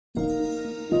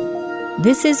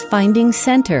This is Finding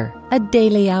Center, a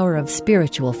daily hour of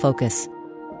spiritual focus.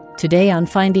 Today on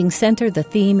Finding Center, the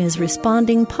theme is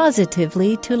responding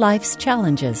positively to life's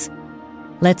challenges.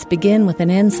 Let's begin with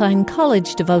an Ensign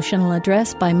College devotional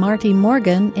address by Marty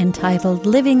Morgan entitled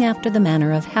Living After the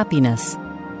Manner of Happiness.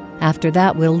 After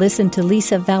that, we'll listen to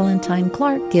Lisa Valentine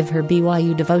Clark give her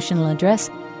BYU devotional address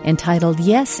entitled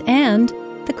Yes and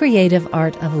the Creative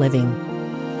Art of Living.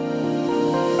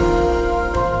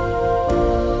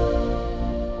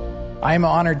 I am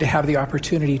honored to have the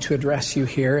opportunity to address you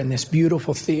here in this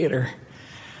beautiful theater.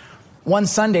 One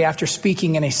Sunday, after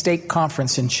speaking in a stake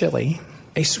conference in Chile,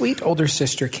 a sweet older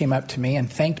sister came up to me and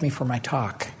thanked me for my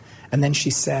talk. And then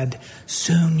she said,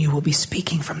 "Soon you will be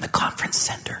speaking from the conference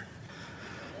center."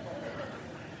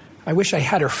 I wish I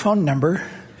had her phone number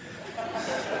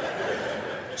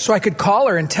so I could call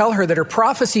her and tell her that her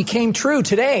prophecy came true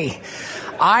today.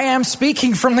 I am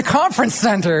speaking from the conference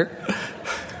center.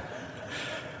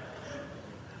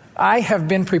 I have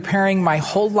been preparing my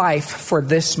whole life for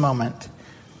this moment.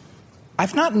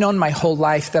 I've not known my whole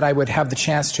life that I would have the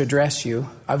chance to address you.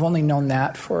 I've only known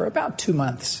that for about 2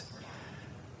 months.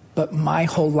 But my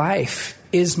whole life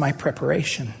is my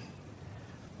preparation.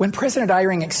 When President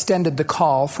Eyring extended the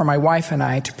call for my wife and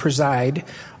I to preside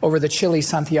over the Chile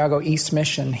Santiago East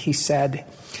Mission, he said,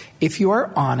 "If you are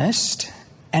honest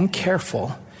and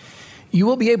careful, you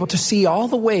will be able to see all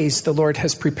the ways the Lord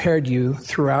has prepared you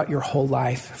throughout your whole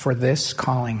life for this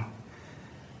calling."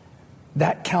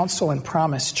 That counsel and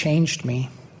promise changed me.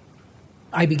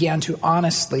 I began to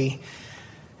honestly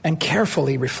and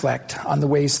carefully reflect on the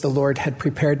ways the Lord had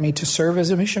prepared me to serve as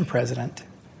a mission president.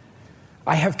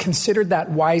 I have considered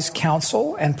that wise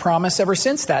counsel and promise ever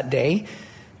since that day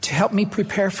to help me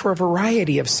prepare for a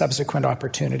variety of subsequent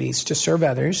opportunities to serve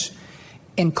others,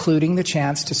 including the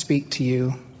chance to speak to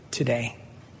you today.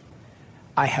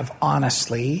 I have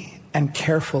honestly and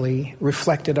carefully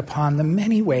reflected upon the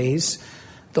many ways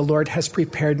the Lord has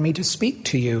prepared me to speak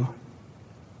to you.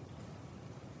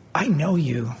 I know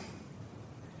you.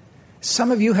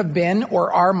 Some of you have been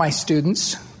or are my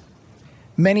students.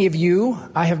 Many of you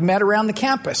I have met around the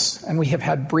campus, and we have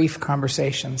had brief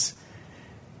conversations.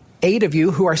 8 of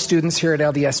you who are students here at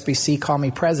LDSBC call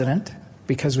me president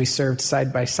because we served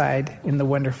side by side in the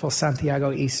wonderful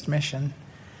Santiago East Mission.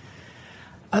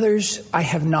 Others I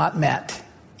have not met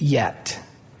yet.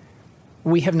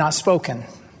 We have not spoken.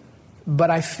 But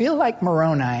I feel like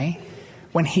Moroni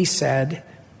when he said,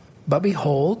 "But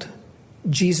behold,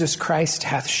 Jesus Christ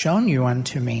hath shown you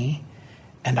unto me,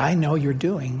 and I know your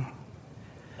doing."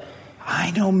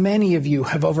 I know many of you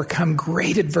have overcome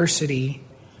great adversity.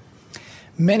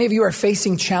 Many of you are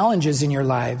facing challenges in your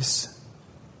lives.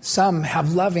 Some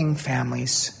have loving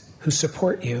families who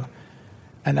support you,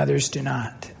 and others do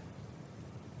not.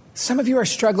 Some of you are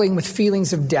struggling with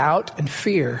feelings of doubt and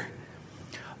fear.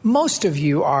 Most of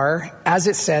you are, as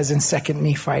it says in 2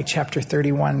 Nephi chapter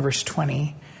 31, verse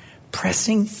 20,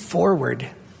 pressing forward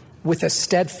with a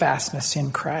steadfastness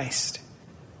in Christ.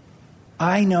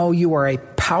 I know you are a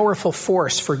powerful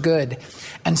force for good,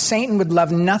 and Satan would love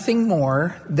nothing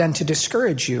more than to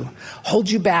discourage you,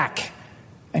 hold you back,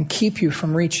 and keep you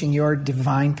from reaching your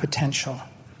divine potential.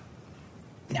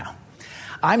 Now,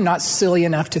 I'm not silly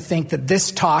enough to think that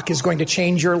this talk is going to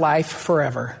change your life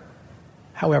forever.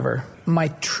 However, my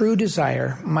true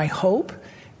desire, my hope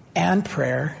and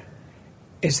prayer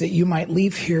is that you might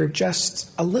leave here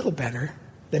just a little better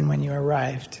than when you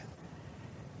arrived.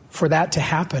 For that to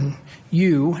happen,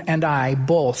 you and I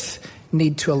both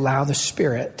need to allow the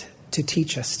Spirit to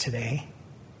teach us today.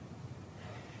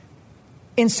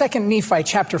 In 2 Nephi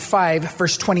chapter 5,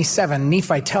 verse 27,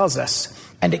 Nephi tells us,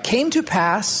 "And it came to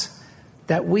pass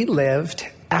that we lived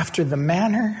after the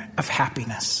manner of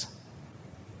happiness."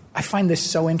 I find this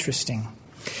so interesting.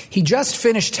 He just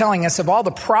finished telling us of all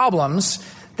the problems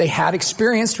they had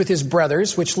experienced with his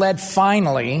brothers, which led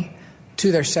finally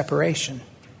to their separation.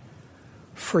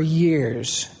 For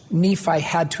years, Nephi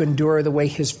had to endure the way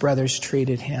his brothers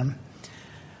treated him.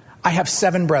 I have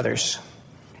 7 brothers,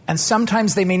 and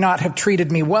sometimes they may not have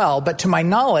treated me well, but to my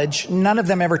knowledge, none of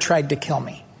them ever tried to kill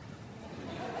me.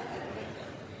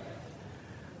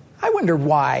 I wonder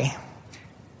why.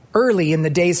 Early in the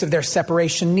days of their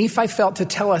separation, Nephi felt to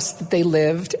tell us that they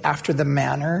lived after the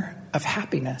manner of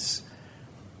happiness.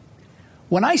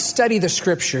 When I study the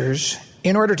scriptures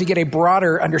in order to get a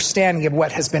broader understanding of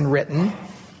what has been written,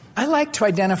 I like to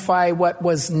identify what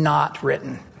was not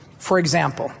written. For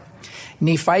example,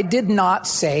 Nephi did not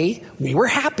say, "We were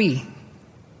happy."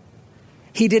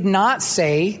 He did not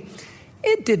say,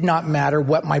 It did not matter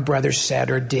what my brothers said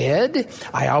or did.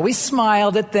 I always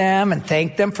smiled at them and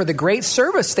thanked them for the great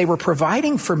service they were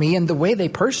providing for me and the way they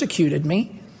persecuted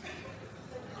me.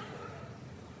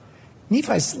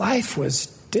 Nephi's life was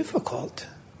difficult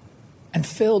and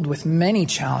filled with many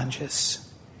challenges.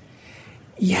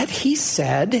 Yet he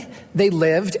said they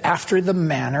lived after the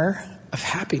manner of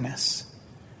happiness.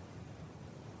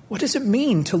 What does it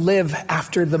mean to live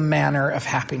after the manner of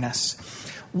happiness?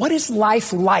 What is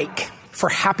life like for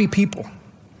happy people?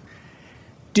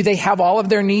 Do they have all of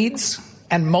their needs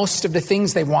and most of the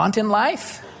things they want in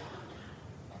life?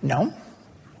 No.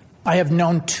 I have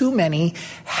known too many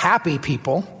happy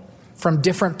people from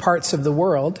different parts of the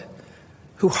world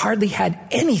who hardly had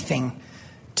anything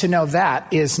to know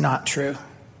that is not true.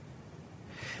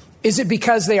 Is it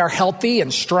because they are healthy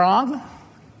and strong?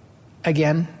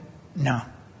 Again, no.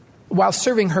 While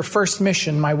serving her first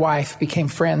mission, my wife became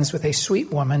friends with a sweet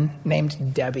woman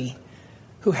named Debbie,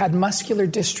 who had muscular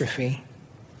dystrophy.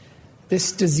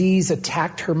 This disease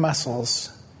attacked her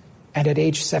muscles, and at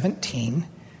age 17,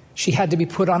 she had to be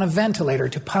put on a ventilator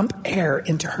to pump air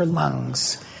into her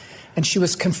lungs, and she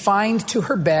was confined to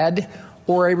her bed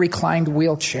or a reclined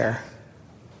wheelchair.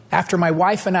 After my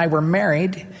wife and I were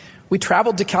married, we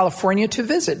traveled to California to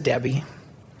visit Debbie.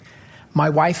 My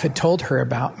wife had told her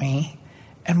about me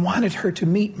and wanted her to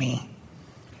meet me.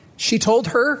 She told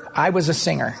her I was a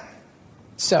singer.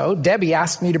 So Debbie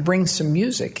asked me to bring some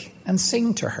music and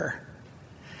sing to her.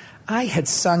 I had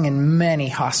sung in many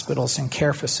hospitals and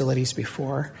care facilities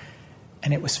before,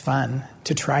 and it was fun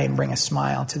to try and bring a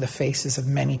smile to the faces of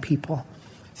many people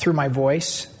through my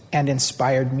voice and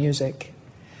inspired music.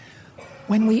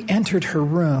 When we entered her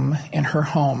room in her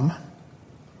home,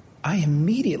 I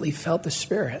immediately felt the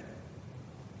Spirit.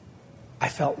 I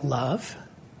felt love,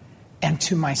 and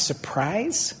to my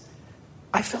surprise,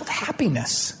 I felt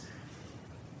happiness.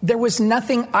 There was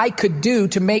nothing I could do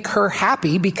to make her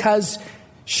happy because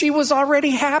she was already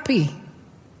happy.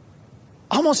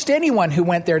 Almost anyone who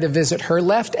went there to visit her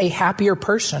left a happier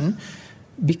person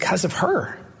because of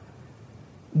her.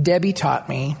 Debbie taught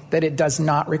me that it does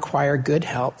not require good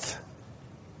health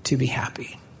to be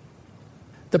happy.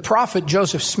 The prophet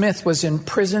Joseph Smith was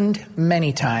imprisoned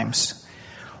many times.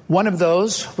 One of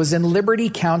those was in Liberty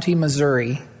County,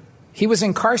 Missouri. He was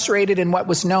incarcerated in what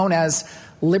was known as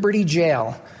Liberty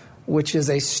Jail, which is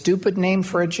a stupid name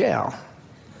for a jail.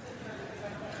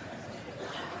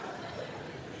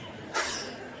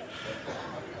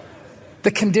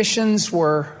 The conditions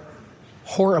were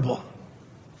horrible.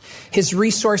 His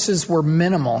resources were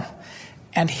minimal,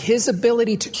 and his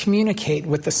ability to communicate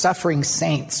with the suffering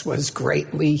saints was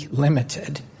greatly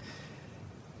limited.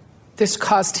 This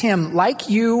caused him, like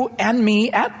you and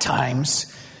me at times,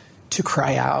 to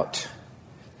cry out,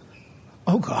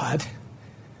 "Oh God,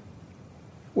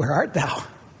 where art thou?"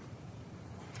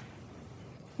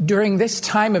 During this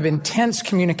time of intense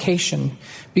communication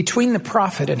between the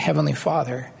prophet and Heavenly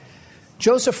Father,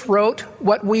 Joseph wrote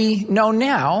what we know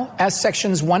now as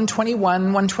sections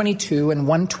 121, 122, and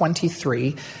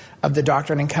 123 of the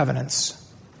Doctrine and Covenants.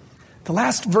 The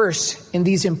last verse in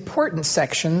these important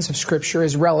sections of Scripture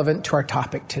is relevant to our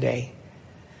topic today.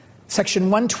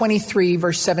 Section 123,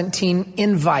 verse 17,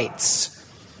 invites,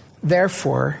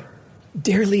 "Therefore,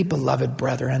 dearly beloved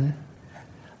brethren,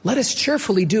 let us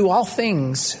cheerfully do all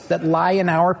things that lie in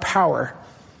our power,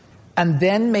 and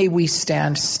then may we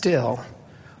stand still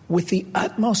with the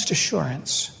utmost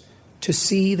assurance to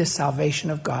see the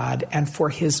salvation of God and for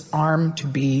his arm to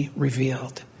be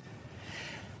revealed."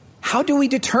 How do we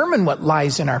determine what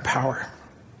lies in our power?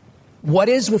 What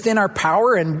is within our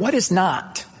power and what is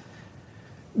not?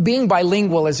 Being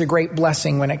bilingual is a great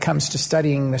blessing when it comes to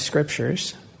studying the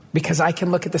Scriptures, because I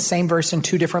can look at the same verse in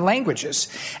two different languages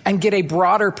and get a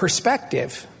broader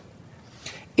perspective.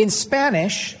 In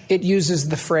Spanish, it uses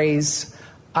the phrase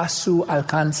 "a su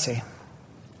alcance,"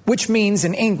 which means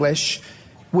in English,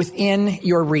 within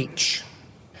your reach.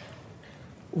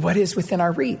 What is within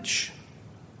our reach?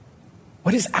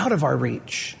 What is out of our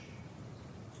reach?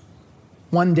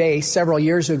 One day, several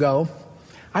years ago,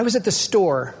 I was at the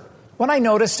store when I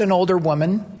noticed an older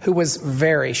woman who was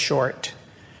very short,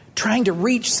 trying to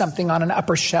reach something on an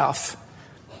upper shelf,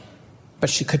 but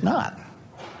she could not.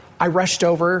 I rushed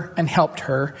over and helped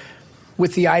her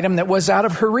with the item that was out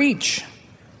of her reach.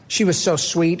 She was so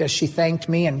sweet as she thanked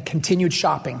me and continued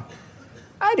shopping.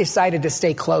 I decided to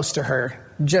stay close to her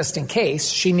just in case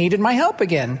she needed my help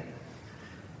again.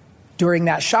 During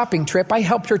that shopping trip, I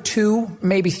helped her 2,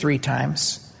 maybe 3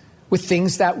 times with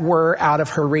things that were out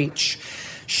of her reach.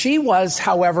 She was,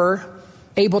 however,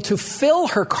 able to fill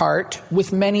her cart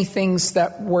with many things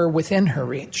that were within her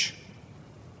reach.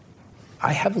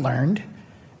 I have learned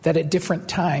that at different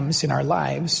times in our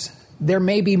lives, there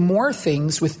may be more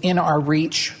things within our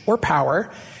reach or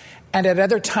power, and at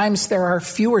other times there are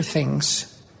fewer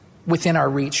things within our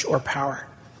reach or power.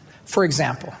 For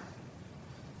example,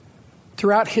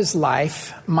 throughout his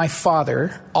life, my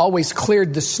father always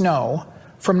cleared the snow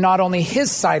from not only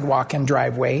his sidewalk and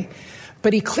driveway,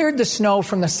 but he cleared the snow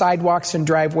from the sidewalks and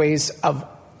driveways of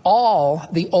all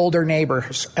the older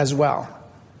neighbors as well.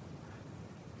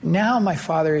 Now my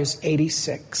father is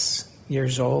 86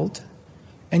 years old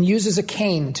and uses a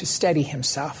cane to steady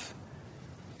himself.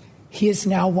 He is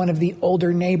now one of the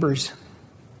older neighbors,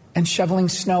 and shoveling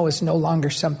snow is no longer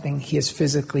something he is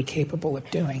physically capable of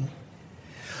doing.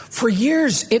 For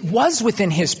years, it was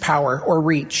within his power or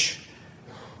reach,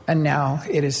 and now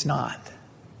it is not.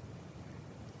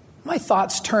 My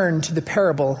thoughts turn to the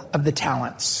parable of the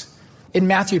talents. In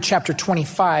Matthew chapter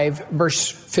 25, verse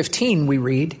 15, we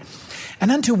read,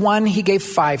 "And unto one he gave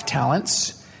 5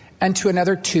 talents, and to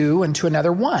another 2, and to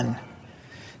another 1.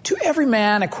 To every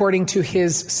man according to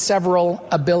his several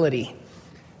ability."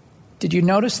 Did you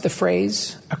notice the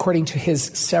phrase, according to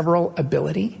his several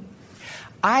ability?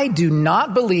 I do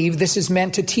not believe this is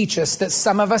meant to teach us that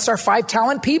some of us are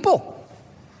 5-talent people.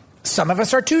 Some of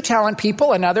us are 2-talent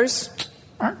people, and others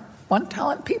aren't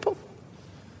 1-talent people.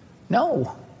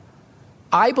 No.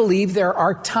 I believe there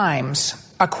are times,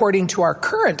 according to our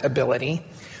current ability,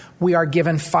 we are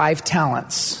given 5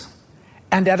 talents.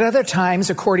 And at other times,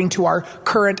 according to our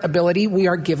current ability, we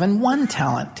are given 1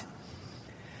 talent.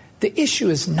 The issue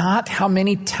is not how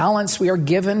many talents we are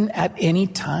given at any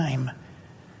time,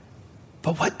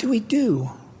 but what do we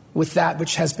do with that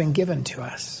which has been given to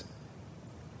us?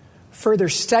 Further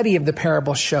study of the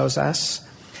parable shows us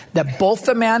that both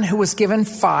the man who was given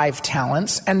 5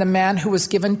 talents and the man who was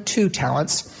given 2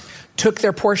 talents took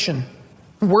their portion,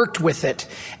 worked with it,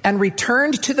 and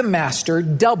returned to the master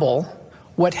double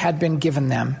what had been given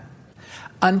them.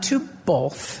 Unto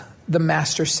both the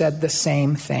master said the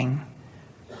same thing.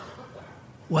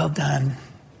 Well done,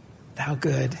 thou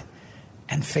good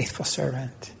and faithful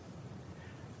servant.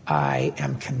 I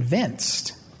am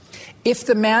convinced if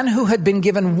the man who had been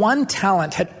given 1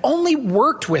 talent had only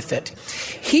worked with it,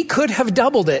 he could have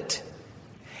doubled it.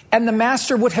 And the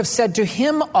master would have said to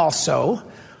him also,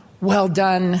 well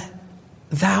done,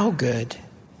 thou good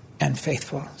and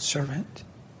faithful servant.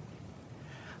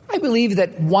 I believe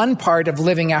that one part of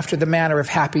living after the manner of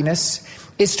happiness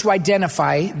is to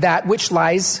identify that which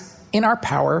lies in our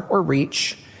power or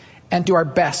reach and do our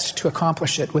best to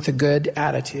accomplish it with a good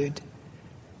attitude.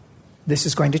 This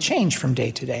is going to change from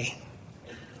day to day.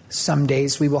 Some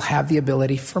days we will have the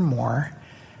ability for more,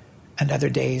 and other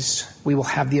days we will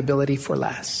have the ability for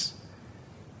less.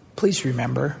 Please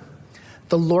remember,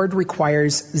 the Lord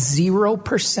requires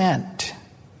 0%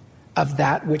 of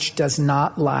that which does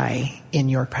not lie in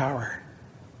your power.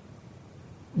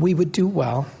 We would do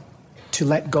well to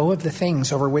let go of the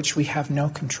things over which we have no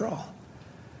control.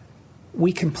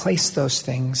 We can place those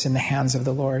things in the hands of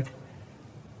the Lord,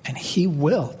 and He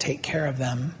will take care of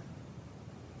them.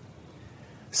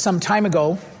 Some time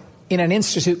ago, in an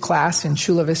institute class in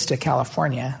Chula Vista,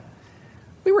 California,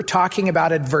 we were talking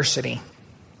about adversity.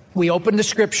 We opened the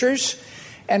scriptures,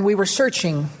 and we were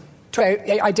searching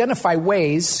to identify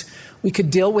ways we could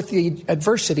deal with the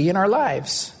adversity in our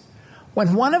lives.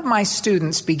 When one of my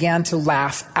students began to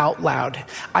laugh out loud,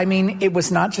 I mean, it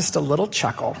was not just a little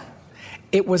chuckle.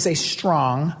 It was a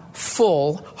strong,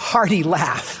 full, hearty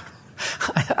laugh.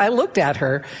 I looked at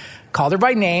her, called her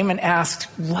by name, and asked,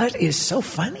 "What is so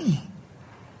funny?"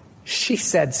 She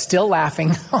said, still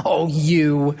laughing, "Oh,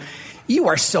 you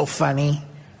are so funny."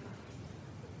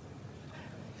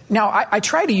 Now, I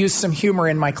try to use some humor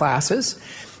in my classes,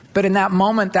 but in that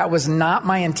moment, that was not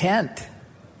my intent.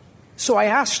 So I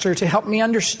asked her to help me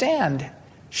understand.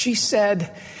 She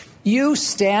said, "You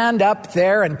stand up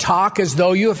there and talk as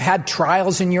though you have had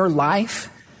trials in your life,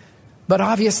 but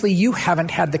obviously you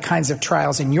haven't had the kinds of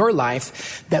trials in your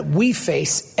life that we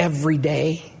face every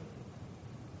day."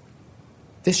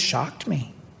 This shocked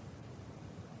me.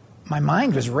 My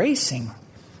mind was racing.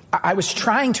 I was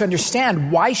trying to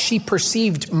understand why she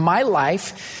perceived my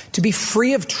life to be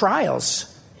free of trials,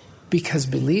 because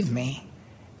believe me,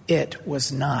 it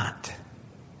was not.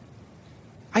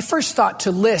 I first thought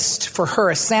to list for her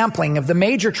a sampling of the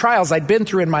major trials I'd been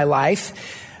through in my life,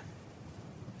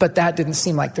 but that didn't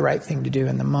seem like the right thing to do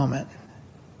in the moment.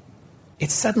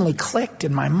 It suddenly clicked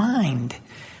in my mind,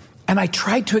 and I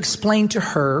tried to explain to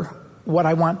her what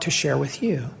I want to share with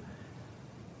you.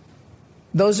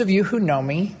 Those of you who know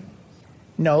me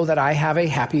know that I have a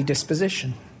happy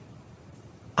disposition.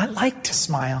 I like to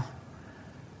smile.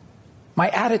 My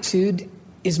attitude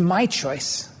is my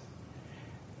choice.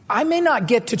 I may not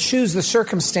get to choose the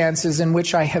circumstances in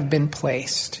which I have been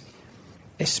placed,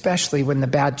 especially when the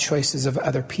bad choices of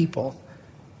other people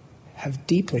have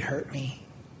deeply hurt me.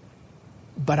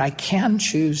 But I can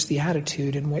choose the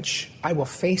attitude in which I will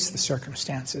face the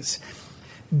circumstances.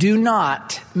 Do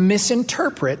not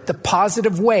misinterpret the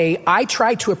positive way I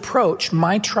try to approach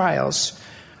my trials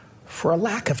for a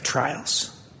lack of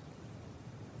trials.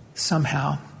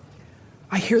 Somehow,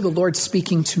 I hear the Lord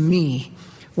speaking to me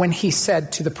when he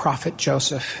said to the prophet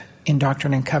Joseph in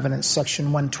Doctrine and Covenants, section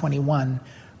 121,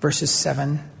 verses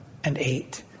 7 and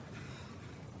 8.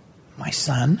 My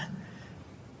son,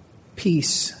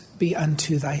 peace be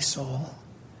unto thy soul.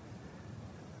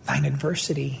 Thine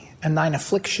adversity and thine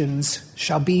afflictions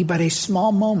shall be but a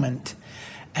small moment,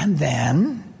 and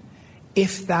then,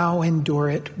 if thou endure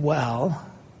it well,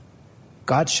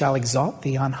 God shall exalt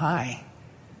thee on high.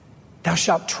 Thou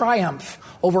shalt triumph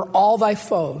over all thy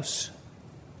foes.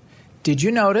 Did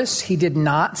you notice he did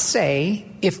not say,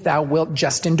 if thou wilt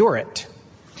just endure it,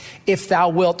 if thou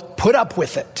wilt put up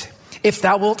with it, if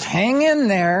thou wilt hang in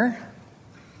there?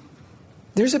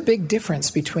 There's a big difference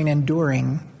between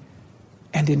enduring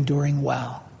and enduring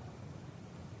well.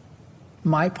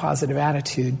 My positive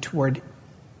attitude toward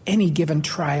any given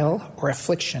trial or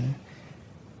affliction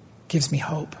gives me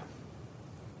hope,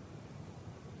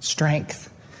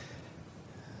 strength,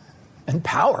 and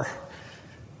power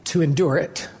to endure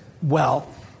it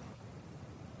well.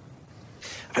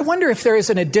 I wonder if there is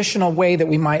an additional way that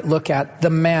we might look at the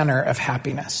manner of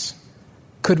happiness.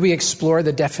 Could we explore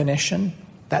the definition?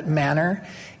 That manner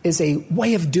is a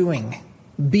way of doing,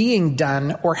 being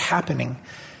done, or happening,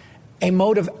 a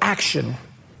mode of action.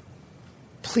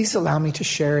 Please allow me to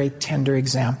share a tender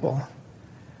example.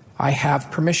 I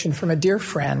have permission from a dear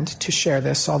friend to share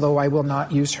this, although I will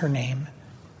not use her name.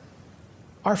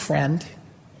 Our friend,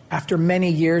 after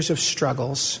many years of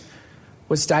struggles,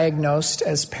 was diagnosed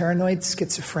as paranoid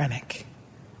schizophrenic.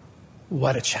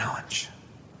 What a challenge.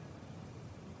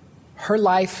 Her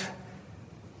life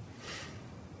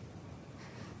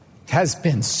has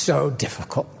been so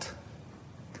difficult.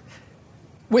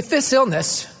 With this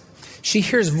illness, she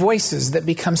hears voices that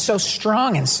become so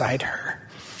strong inside her.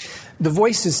 The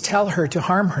voices tell her to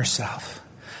harm herself.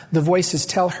 The voices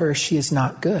tell her she is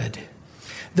not good.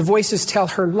 The voices tell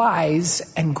her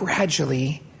lies, and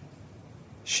gradually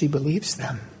she believes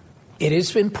them. It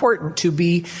is important to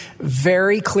be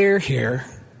very clear here.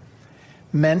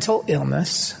 Mental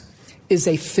illness is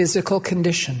a physical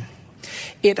condition.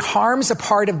 It harms a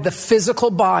part of the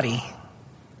physical body,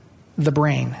 the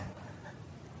brain.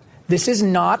 This is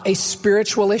not a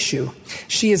spiritual issue.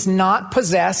 She is not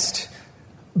possessed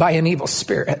by an evil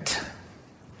spirit.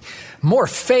 More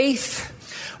faith,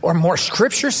 or more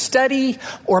scripture study,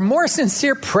 or more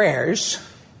sincere prayers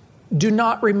do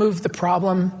not remove the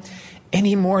problem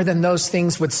any more than those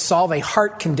things would solve a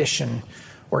heart condition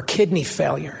or kidney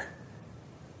failure.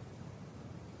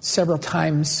 Several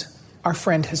times, our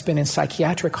friend has been in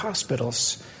psychiatric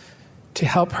hospitals to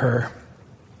help her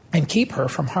and keep her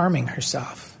from harming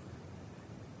herself.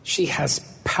 She has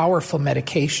powerful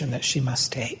medication that she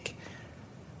must take.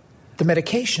 The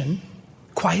medication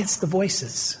quiets the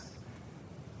voices.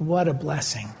 What a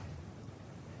blessing.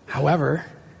 However,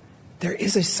 there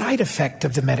is a side effect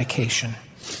of the medication.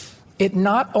 It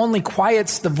not only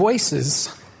quiets the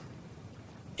voices,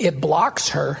 it blocks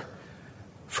her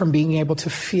from being able to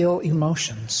feel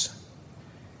emotions.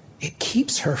 It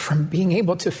keeps her from being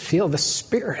able to feel the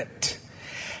Spirit.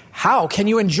 How can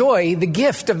you enjoy the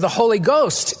gift of the Holy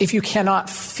Ghost if you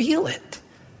cannot feel it?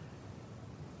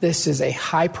 This is a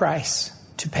high price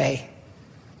to pay.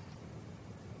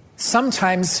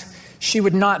 Sometimes she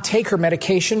would not take her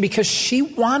medication because she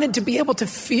wanted to be able to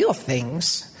feel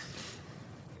things.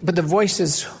 But the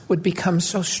voices would become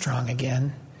so strong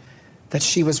again that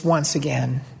she was once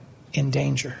again in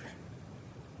danger.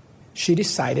 She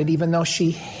decided, even though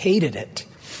she hated it,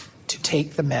 to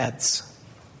take the meds.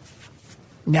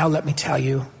 Now let me tell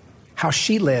you how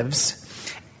she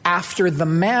lives after the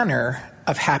manner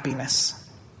of happiness.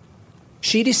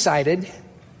 She decided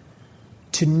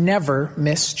to never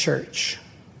miss church.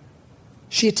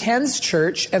 She attends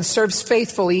church and serves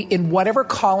faithfully in whatever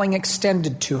calling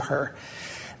extended to her,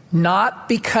 not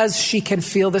because she can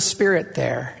feel the Spirit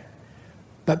there,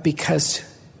 but because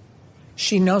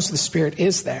she knows the Spirit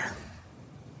is there.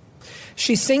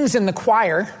 She sings in the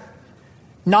choir,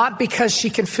 not because she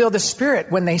can feel the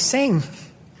Spirit when they sing,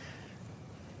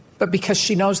 but because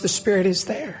she knows the Spirit is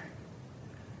there.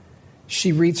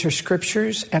 She reads her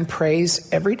scriptures and prays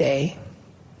every day,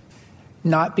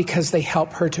 not because they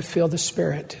help her to feel the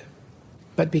Spirit,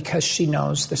 but because she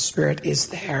knows the Spirit is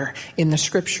there in the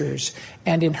Scriptures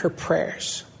and in her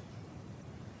prayers.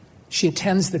 She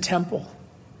attends the temple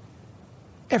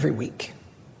every week,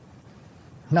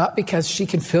 not because she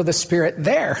can feel the Spirit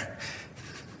there,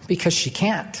 because she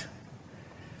can't.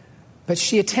 But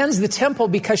she attends the temple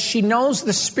because she knows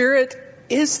the Spirit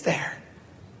is there.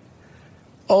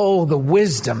 Oh, the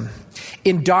wisdom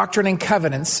in Doctrine and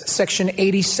Covenants, section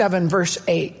 87, verse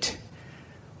 8.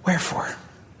 Wherefore,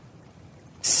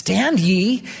 stand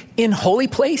ye in holy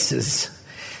places,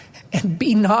 and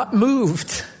be not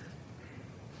moved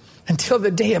until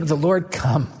the day of the Lord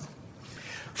come.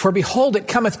 For behold, it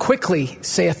cometh quickly,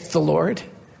 saith the Lord.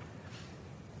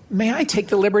 May I take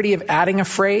the liberty of adding a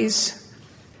phrase?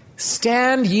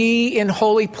 Stand ye in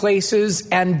holy places,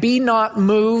 and be not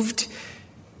moved,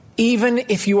 even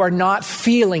if you are not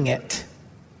feeling it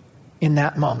in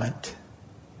that moment.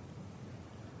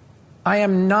 I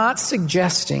am not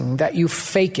suggesting that you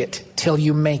fake it till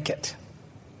you make it.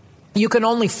 You can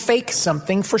only fake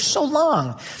something for so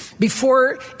long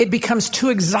before it becomes too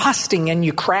exhausting and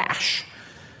you crash.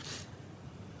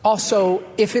 Also,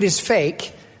 if it is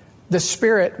fake, the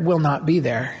Spirit will not be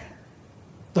there.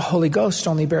 The Holy Ghost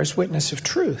only bears witness of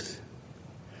truth.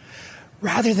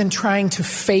 Rather than trying to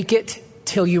fake it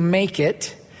till you make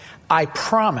it, I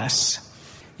promise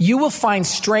you will find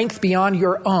strength beyond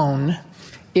your own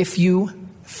if you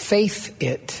faith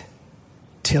it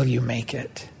till you make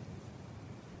it.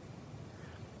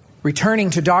 Returning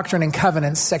to Doctrine and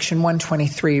Covenants, section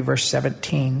 123, verse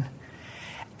 17.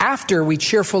 After we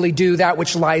cheerfully do that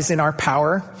which lies in our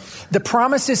power, the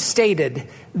promise is stated,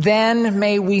 then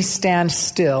may we stand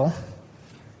still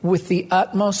with the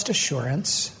utmost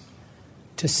assurance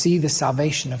to see the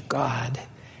salvation of God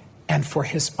and for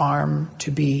his arm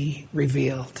to be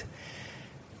revealed.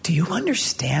 Do you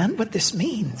understand what this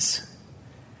means?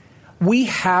 We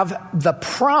have the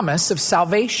promise of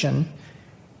salvation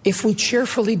if we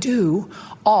cheerfully do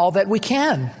all that we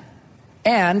can.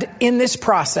 And in this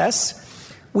process,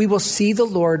 we will see the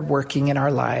Lord working in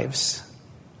our lives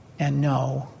and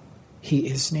know he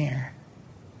is near.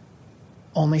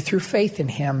 Only through faith in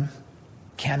him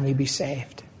can we be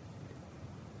saved.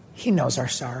 He knows our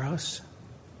sorrows.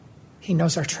 He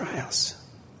knows our trials,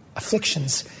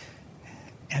 afflictions,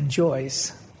 and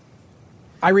joys.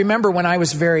 I remember when I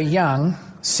was very young,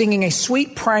 singing a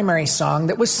sweet primary song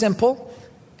that was simple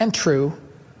and true,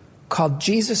 called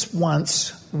Jesus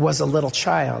Once Was a Little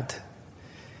Child.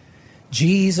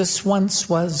 Jesus once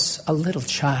was a little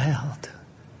child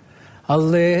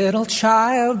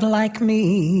like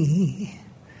me.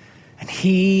 And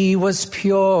he was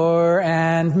pure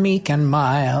and meek and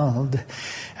mild,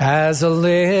 as a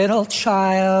little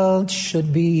child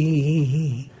should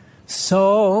be.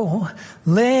 So,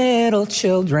 little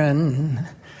children,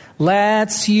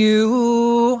 let's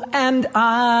you and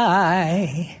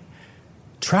I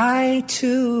try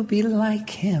to be like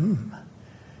him.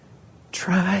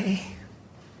 Try.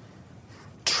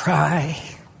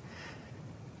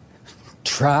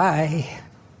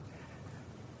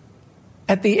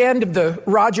 At the end of the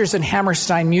Rodgers and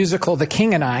Hammerstein musical, The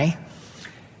King and I,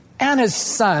 Anna's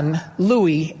son,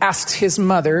 Louis, asks his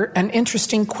mother an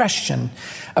interesting question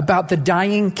about the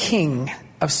dying king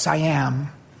of Siam.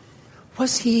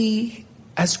 Was he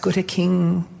as good a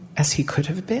king as he could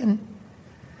have been?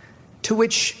 To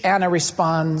which Anna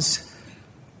responds,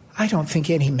 I don't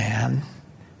think any man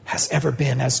has ever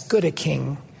been as good a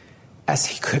king as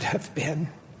he could have been.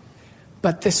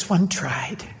 But this one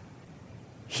tried.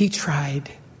 He tried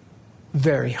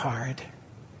very hard.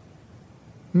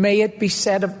 May it be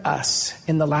said of us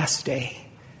in the last day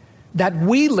that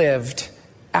we lived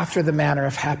after the manner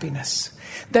of happiness,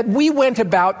 that we went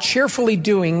about cheerfully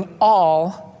doing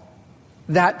all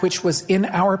that which was in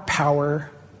our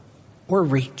power or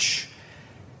reach,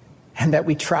 and that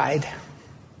we tried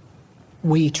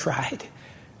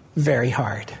very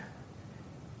hard.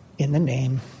 In the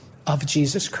name of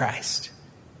Jesus Christ,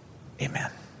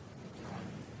 amen.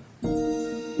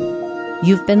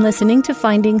 You've been listening to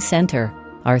Finding Center.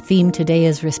 Our theme today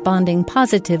is responding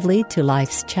positively to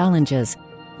life's challenges.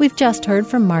 We've just heard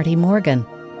from Marty Morgan.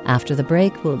 After the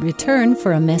break, we'll return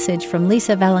for a message from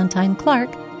Lisa Valentine Clark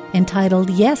entitled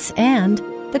Yes and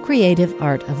the Creative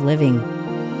Art of Living.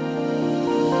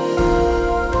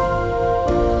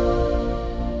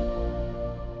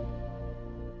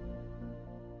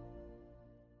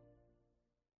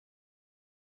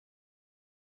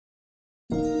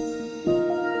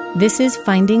 This is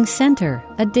Finding Center,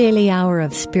 a daily hour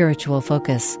of spiritual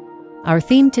focus. Our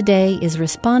theme today is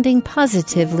responding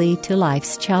positively to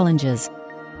life's challenges.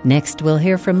 Next, we'll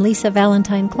hear from Lisa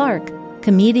Valentine Clark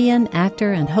comedian,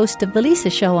 actor, and host of The Lisa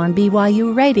Show on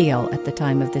BYU Radio at the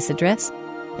time of this address,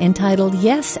 entitled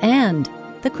Yes and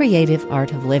The Creative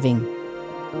Art of Living.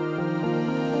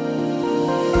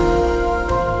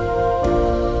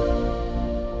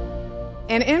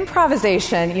 In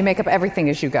improvisation, you make up everything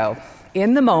as you go,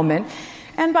 in the moment,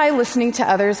 and by listening to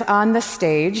others on the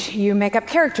stage, you make up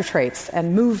character traits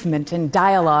and movement and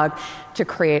dialogue to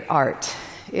create art.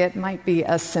 It might be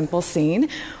a simple scene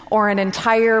or an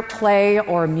entire play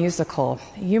or musical.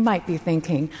 You might be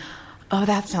thinking, oh,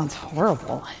 that sounds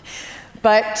horrible.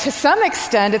 But to some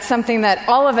extent, it's something that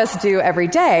all of us do every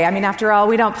day. I mean, after all,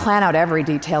 we don't plan out every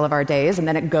detail of our days, and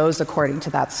then it goes according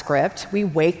to that script. We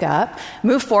wake up,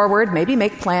 move forward, maybe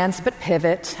make plans, but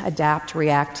pivot, adapt,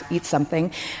 react, eat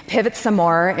something, pivot some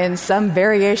more in some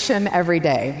variation every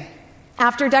day.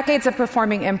 After decades of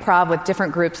performing improv with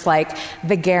different groups like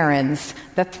the Garens,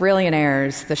 the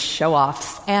Thrillionaires, the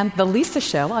Show-Offs, and The Lisa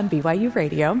Show on BYU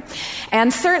Radio,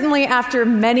 and certainly after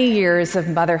many years of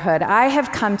motherhood, I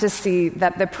have come to see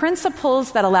that the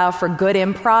principles that allow for good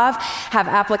improv have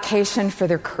application for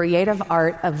the creative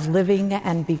art of living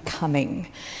and becoming.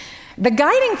 The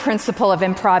guiding principle of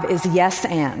improv is yes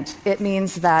and. It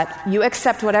means that you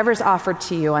accept whatever's offered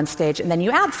to you on stage and then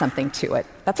you add something to it.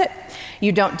 That's it.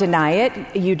 You don't deny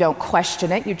it, you don't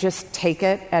question it, you just take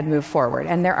it and move forward.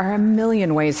 And there are a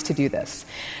million ways to do this.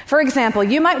 For example,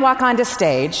 you might walk onto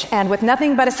stage and with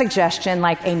nothing but a suggestion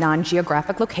like a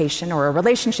non-geographic location or a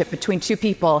relationship between two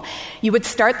people, you would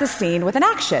start the scene with an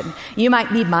action. You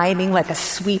might be miming like a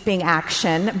sweeping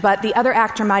action, but the other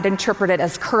actor might interpret it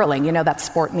as curling, you know, that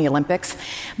sport in the Olympics.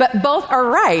 But both are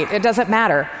right, it doesn't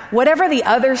matter. Whatever the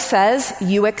other says,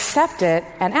 you accept it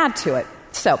and add to it.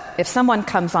 So, if someone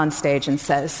comes on stage and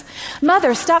says,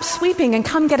 "Mother, stop sweeping and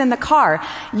come get in the car,"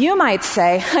 you might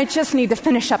say, "I just need to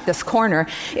finish up this corner.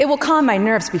 It will calm my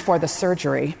nerves before the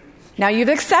surgery." Now, you've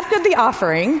accepted the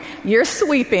offering, you're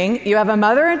sweeping, you have a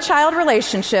mother and child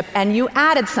relationship, and you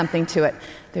added something to it.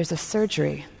 There's a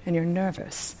surgery, and you're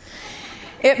nervous.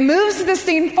 It moves the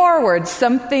scene forward.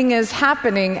 Something is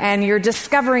happening, and you're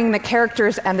discovering the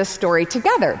characters and the story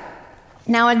together.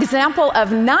 Now, an example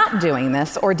of not doing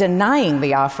this or denying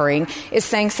the offering is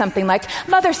saying something like,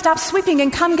 "Mother, stop sweeping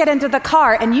and come get into the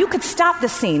car." And you could stop the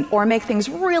scene or make things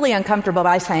really uncomfortable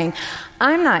by saying,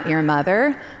 "I'm not your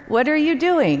mother. What are you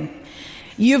doing?"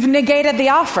 You've negated the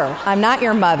offer. "I'm not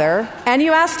your mother." And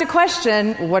you asked a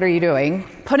question, "What are you doing?"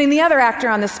 Putting the other actor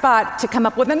on the spot to come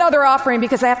up with another offering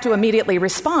because they have to immediately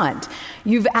respond.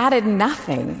 You've added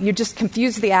nothing. You just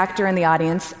confuse the actor and the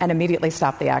audience and immediately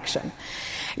stop the action.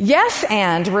 Yes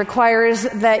and requires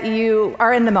that you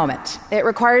are in the moment. It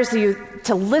requires you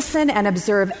to listen and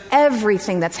observe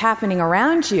everything that's happening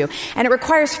around you. And it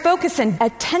requires focus and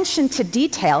attention to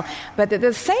detail. But at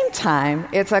the same time,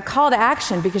 it's a call to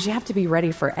action because you have to be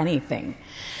ready for anything.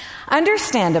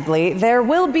 Understandably, there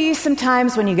will be some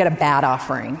times when you get a bad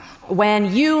offering,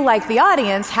 when you, like the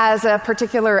audience, has a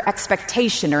particular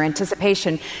expectation or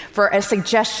anticipation for a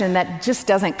suggestion that just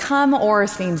doesn't come or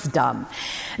seems dumb.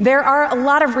 There are a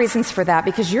lot of reasons for that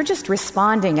because you're just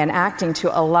responding and acting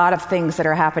to a lot of things that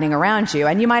are happening around you,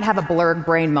 and you might have a blurred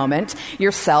brain moment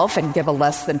yourself and give a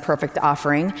less than perfect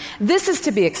offering. This is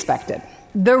to be expected.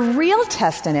 The real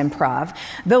test in improv,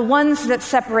 the ones that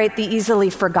separate the easily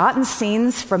forgotten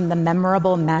scenes from the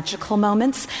memorable, magical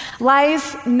moments,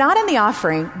 lies not in the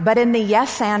offering, but in the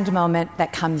yes and moment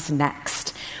that comes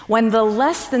next, when the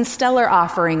less than stellar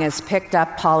offering is picked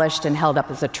up, polished, and held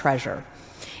up as a treasure.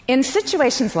 In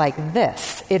situations like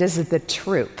this, it is the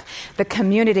troupe, the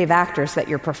community of actors that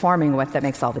you're performing with that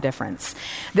makes all the difference.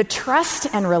 The trust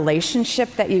and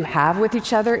relationship that you have with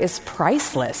each other is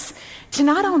priceless. To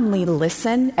not only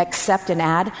listen, accept, and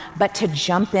add, but to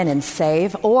jump in and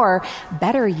save, or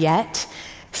better yet,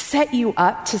 set you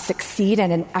up to succeed in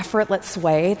an effortless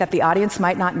way that the audience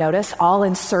might not notice, all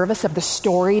in service of the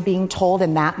story being told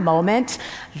in that moment.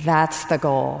 That's the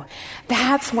goal.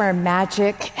 That's where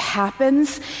magic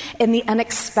happens, in the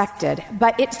unexpected.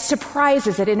 But it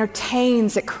surprises, it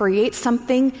entertains, it creates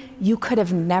something you could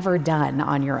have never done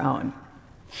on your own.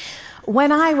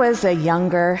 When I was a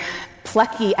younger,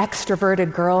 plucky,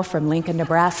 extroverted girl from Lincoln,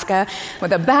 Nebraska,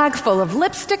 with a bag full of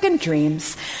lipstick and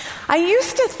dreams, I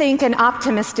used to think in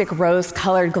optimistic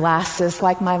rose-colored glasses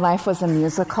like my life was a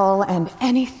musical and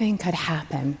anything could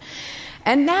happen.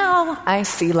 And now I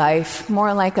see life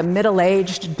more like a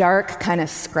middle-aged, dark, kind of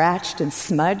scratched and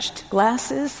smudged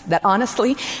glasses that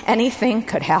honestly, anything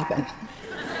could happen.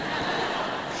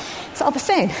 It's all the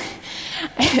same.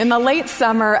 In the late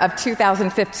summer of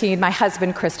 2015, my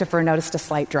husband, Christopher, noticed a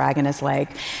slight drag in his leg.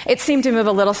 It seemed to move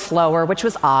a little slower, which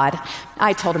was odd.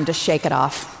 I told him to shake it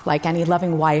off, like any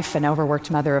loving wife and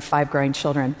overworked mother of 5 growing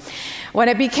children. When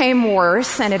it became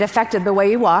worse and it affected the way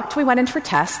he walked, we went in for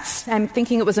tests, and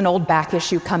thinking it was an old back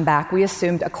issue come back, we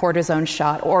assumed a cortisone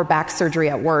shot or back surgery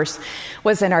at worst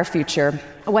was in our future.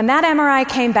 When that MRI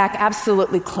came back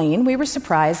absolutely clean, we were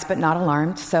surprised but not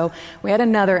alarmed, so we had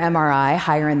another MRI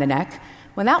higher in the neck.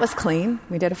 When that was clean,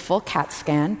 we did a full CAT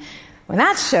scan. When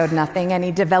that showed nothing and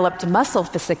he developed muscle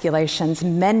fasciculations,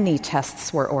 many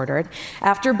tests were ordered.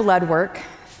 After blood work,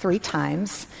 3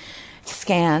 times,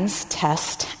 scans,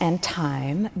 test, and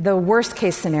time, the worst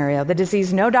case scenario, the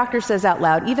disease no doctor says out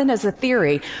loud, even as a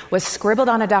theory, was scribbled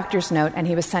on a doctor's note, and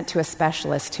he was sent to a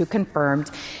specialist who confirmed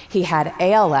he had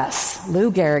ALS,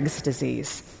 Lou Gehrig's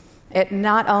disease. It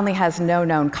not only has no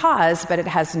known cause, but it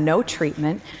has no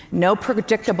treatment, no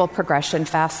predictable progression,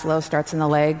 fast, slow, starts in the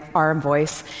leg, arm,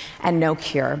 voice, and no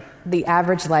cure. The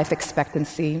average life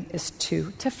expectancy is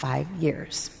 2 to 5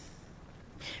 years.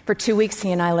 For 2 weeks,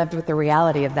 he and I lived with the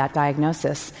reality of that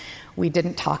diagnosis. We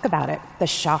didn't talk about it. The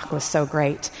shock was so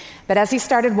great. But as he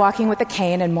started walking with a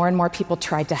cane and more people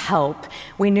tried to help,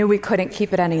 we knew we couldn't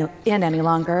keep it any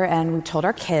longer, and we told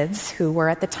our kids, who were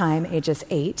at the time ages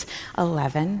 8,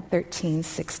 11, 13,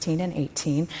 16, and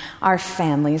 18, our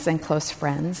families and close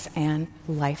friends, and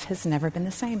life has never been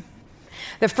the same.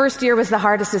 The first year was the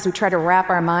hardest as we tried to wrap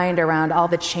our mind around all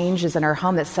the changes in our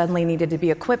home that suddenly needed to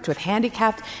be equipped with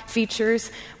handicapped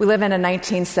features. We live in a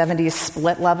 1970s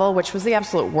split level, which was the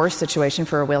absolute worst situation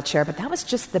for a wheelchair, but that was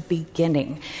just the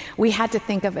beginning. We had to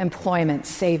think of employment,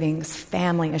 savings,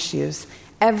 family issues.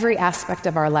 Every aspect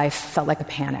of our life felt like a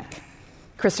panic.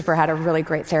 Christopher had a really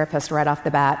great therapist right off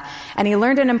the bat, and he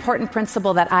learned an important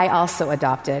principle that I also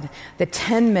adopted, the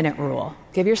 10-minute rule.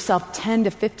 Give yourself 10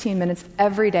 to 15 minutes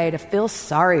every day to feel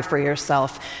sorry for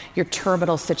yourself, your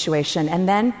terminal situation, and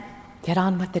then get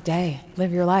on with the day,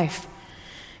 live your life.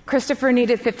 Christopher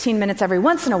needed 15 minutes every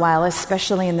once in a while,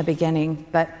 especially in the beginning,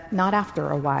 but not after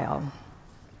a while.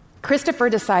 Christopher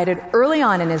decided early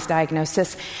on in his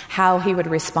diagnosis how he would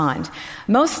respond.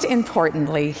 Most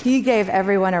importantly, he gave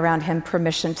everyone around him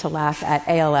permission to laugh at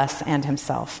ALS and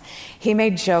himself. He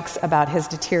made jokes about his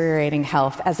deteriorating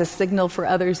health as a signal for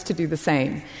others to do the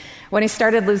same. When he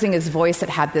started losing his voice, it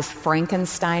had this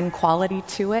Frankenstein quality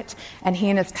to it, and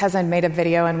he and his cousin made a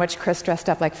video in which Chris dressed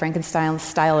up like Frankenstein's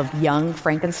style of young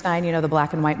Frankenstein, you know, the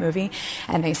black and white movie,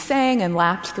 and they sang and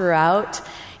laughed throughout.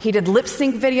 He did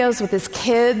lip-sync videos with his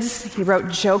kids. He wrote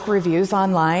joke reviews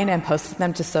online and posted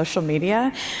them to social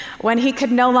media. When he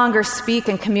could no longer speak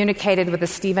and communicated with a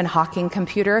Stephen Hawking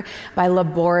computer by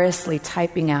laboriously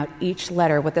typing out each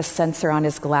letter with a sensor on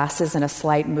his glasses and a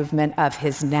slight movement of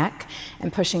his neck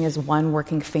and pushing his one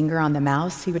working finger on the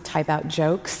mouse, he would type out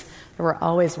jokes that were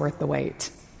always worth the wait.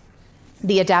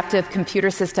 The adaptive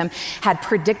computer system had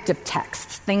predictive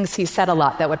texts, things he said a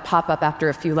lot that would pop up after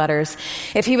a few letters.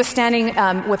 If he was standing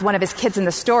with one of his kids in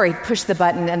the store, he'd push the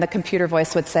button and the computer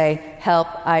voice would say, "Help,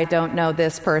 I don't know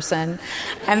this person."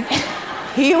 And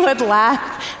he would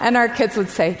laugh, and our kids would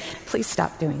say, "Please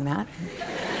stop doing that."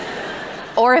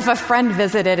 Or if a friend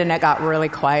visited and it got really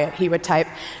quiet, he would type,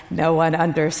 "No one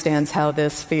understands how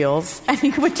this feels." And he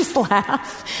would just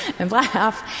laugh and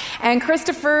laugh. And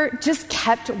Christopher just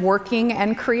kept working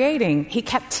and creating. He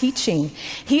kept teaching.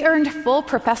 He earned full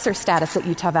professor status at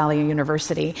Utah Valley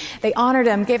University. They honored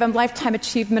him, gave him Lifetime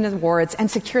Achievement Awards, and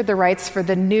secured the rights for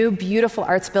the new beautiful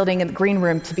arts building in the Green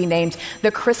Room to be named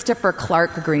the Christopher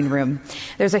Clark Green Room.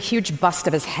 There's a huge bust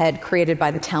of his head created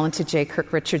by the talented J.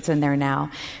 Kirk Richardson there now.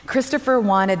 Christopher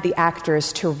wanted the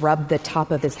actors to rub the top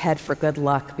of his head for good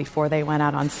luck before they went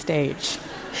out on stage.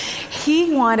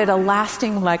 He wanted a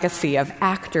lasting legacy of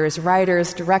actors,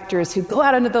 writers, directors who go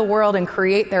out into the world and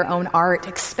create their own art,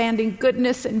 expanding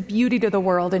goodness and beauty to the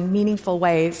world in meaningful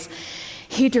ways.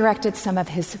 He directed some of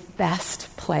his best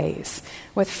plays,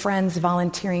 with friends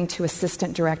volunteering to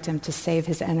assistant direct him to save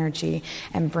his energy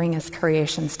and bring his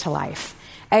creations to life.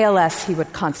 ALS, he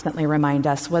would constantly remind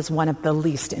us, was one of the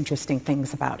least interesting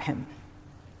things about him.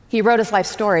 He wrote his life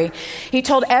story. He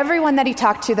told everyone that he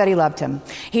talked to that he loved him.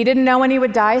 He didn't know when he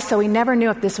would die, so he never knew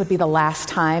if this would be the last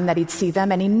time that he'd see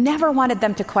them, and he never wanted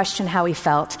them to question how he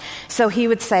felt. So he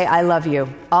would say, "I love you,"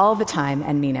 all the time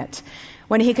and mean it.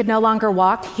 When he could no longer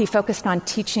walk, he focused on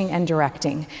teaching and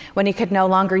directing. When he could no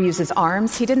longer use his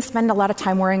arms, he didn't spend a lot of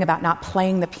time worrying about not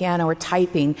playing the piano or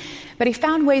typing, but he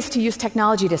found ways to use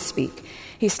technology to speak.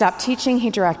 He stopped teaching, he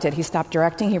directed. He stopped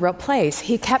directing, he wrote plays.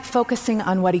 He kept focusing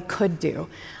on what he could do,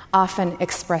 often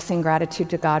expressing gratitude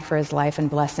to God for his life and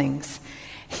blessings.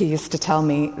 He used to tell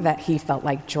me that he felt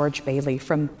like George Bailey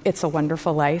from It's a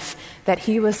Wonderful Life, that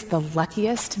he was the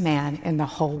luckiest man in the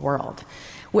whole world,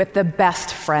 with the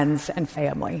best friends and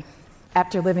family.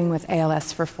 After living with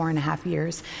ALS for 4.5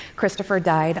 years, Christopher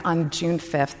died on June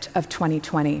 5th of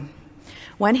 2020.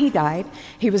 When he died,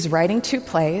 he was writing 2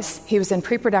 plays, he was in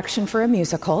pre-production for a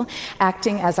musical,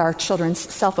 acting as our children's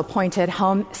self-appointed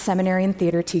home seminary and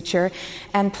theater teacher,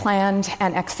 and planned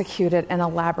and executed an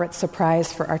elaborate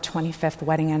surprise for our 25th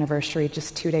wedding anniversary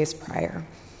just 2 days prior.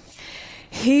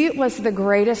 He was the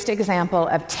greatest example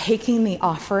of taking the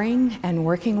offering and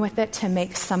working with it to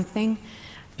make something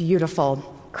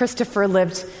beautiful. Christopher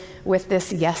lived with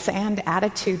this yes and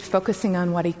attitude, focusing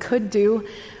on what he could do,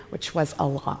 which was a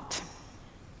lot.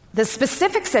 The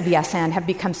specifics of Yes and have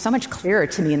become so much clearer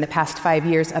to me in the past 5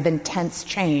 years of intense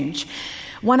change.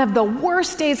 One of the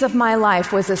worst days of my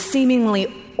life was a seemingly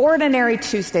ordinary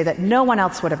Tuesday that no one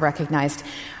else would have recognized,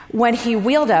 when he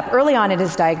wheeled up early on in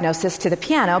his diagnosis to the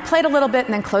piano, played a little bit,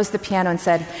 and then closed the piano and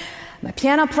said, "My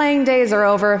piano playing days are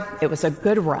over. It was a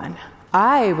good run."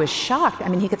 I was shocked. I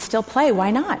mean, he could still play.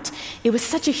 Why not? It was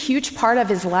such a huge part of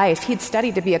his life. He'd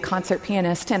studied to be a concert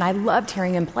pianist, and I loved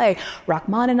hearing him play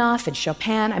Rachmaninoff and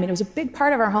Chopin. I mean, it was a big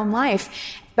part of our home life,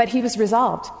 but he was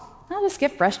resolved. I'll just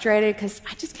get frustrated because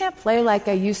I just can't play like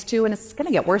I used to, and it's going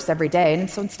to get worse every day. And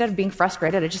so instead of being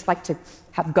frustrated, I just like to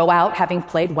go out having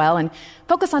played well and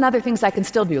focus on other things I can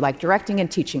still do, like directing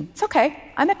and teaching. It's okay.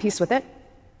 I'm at peace with it.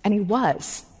 And he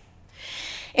was.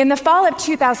 In the fall of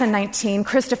 2019,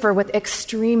 Christopher, with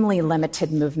extremely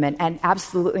limited movement and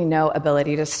absolutely no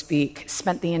ability to speak,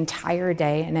 spent the entire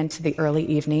day and into the early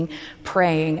evening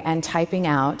praying and typing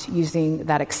out using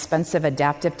that expensive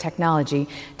adaptive technology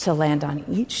to land on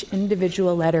each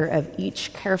individual letter of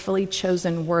each carefully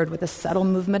chosen word with a subtle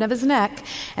movement of his neck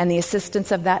and the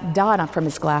assistance of that dot from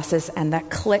his glasses and that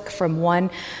click from one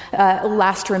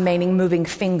last remaining moving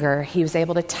finger. He was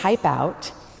able to type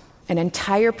out an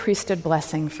entire priesthood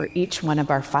blessing for each one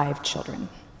of our 5 children.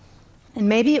 And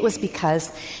maybe it was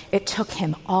because it took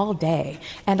him all day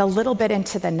and a little bit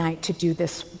into the night to do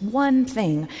this one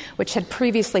thing, which had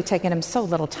previously taken him so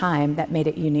little time, that made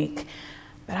it unique.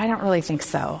 But I don't really think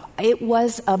so. It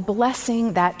was a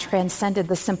blessing that transcended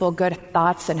the simple good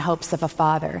thoughts and hopes of a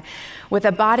father. With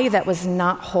a body that was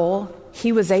not whole,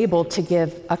 he was able to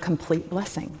give a complete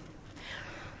blessing.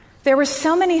 There were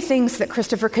so many things that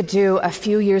Christopher could do a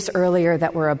few years earlier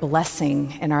that were a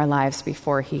blessing in our lives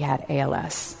before he had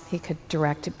ALS. He could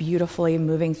direct beautifully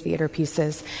moving theater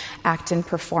pieces, act and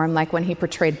perform like when he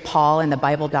portrayed Paul in the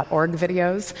Bible.org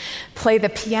videos, play the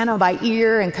piano by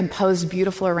ear and compose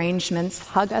beautiful arrangements,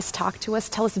 hug us, talk to us,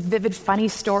 tell us vivid, funny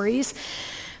stories.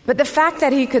 But the fact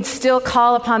that he could still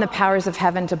call upon the powers of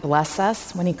heaven to bless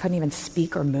us when he couldn't even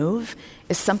speak or move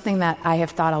is something that I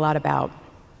have thought a lot about.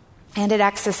 And it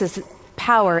accesses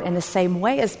power in the same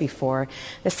way as before,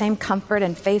 the same comfort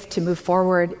and faith to move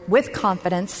forward with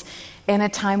confidence in a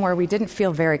time where we didn't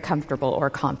feel very comfortable or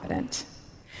confident.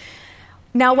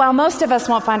 Now, while most of us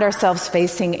won't find ourselves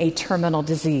facing a terminal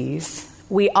disease,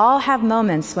 we all have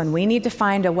moments when we need to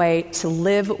find a way to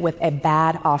live with a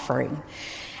bad offering.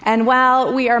 And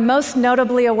while we are most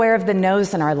notably aware of the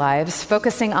no's in our lives,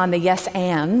 focusing on the yes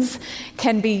ands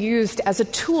can be used as a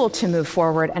tool to move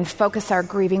forward and focus our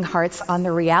grieving hearts on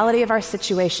the reality of our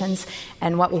situations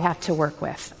and what we have to work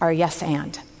with, our yes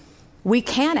and. We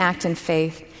can act in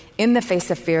faith in the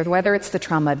face of fear, whether it's the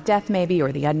trauma of death maybe,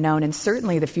 or the unknown, and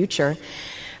certainly the future.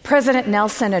 President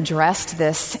Nelson addressed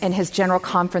this in his general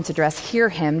conference address, Hear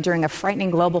Him, during a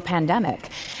frightening global pandemic,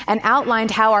 and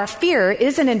outlined how our fear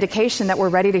is an indication that we're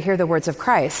ready to hear the words of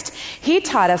Christ. He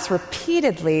taught us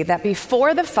repeatedly that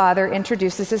before the Father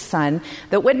introduces his Son,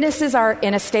 the witnesses are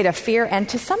in a state of fear and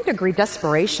to some degree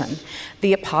desperation.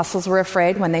 The apostles were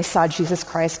afraid when they saw Jesus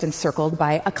Christ encircled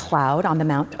by a cloud on the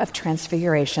Mount of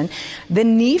Transfiguration. The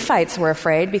Nephites were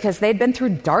afraid because they'd been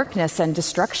through darkness and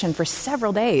destruction for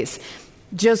several days.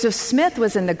 Joseph Smith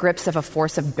was in the grips of a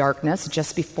force of darkness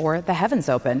just before the heavens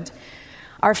opened.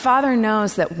 Our Father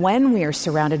knows that when we are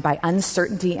surrounded by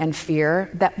uncertainty and fear,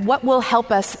 that what will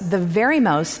help us the very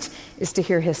most is to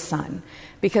hear his Son.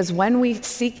 Because when we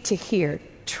seek to hear,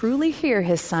 truly hear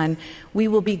his Son, we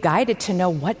will be guided to know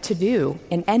what to do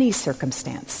in any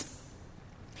circumstance.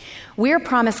 We are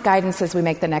promised guidance as we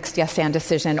make the next yes and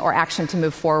decision or action to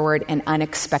move forward in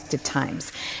unexpected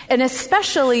times. An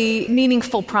especially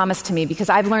meaningful promise to me because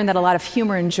I've learned that a lot of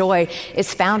humor and joy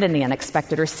is found in the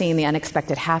unexpected or seeing the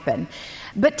unexpected happen.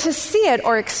 But to see it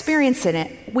or experience in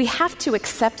it, we have to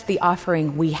accept the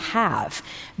offering we have,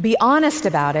 be honest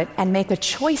about it, and make a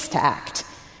choice to act.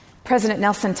 President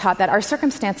Nelson taught that our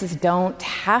circumstances don't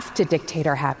have to dictate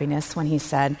our happiness when he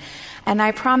said, "And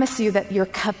I promise you that your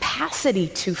capacity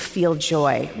to feel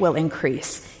joy will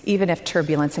increase, even if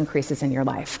turbulence increases in your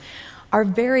life." Our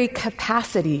very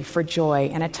capacity for joy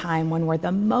in a time when we're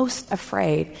the most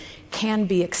afraid can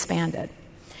be expanded.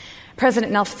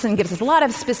 President Nelson gives us a lot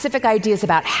of specific ideas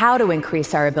about how to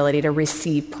increase our ability to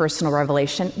receive personal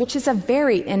revelation, which is a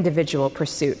very individual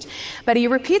pursuit. But he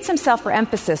repeats himself for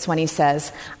emphasis when he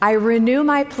says, "I renew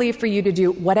my plea for you to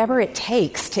do whatever it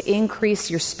takes to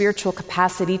increase your spiritual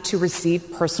capacity to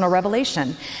receive personal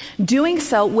revelation. Doing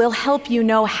so will help you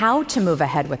know how to move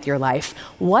ahead with your life,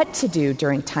 what to do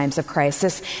during times of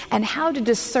crisis, and how to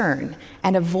discern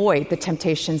and avoid the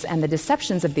temptations and the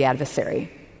deceptions of the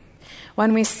adversary."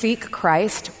 When we seek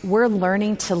Christ, we're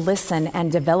learning to listen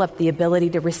and develop the ability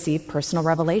to receive personal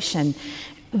revelation,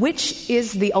 which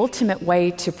is the ultimate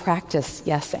way to practice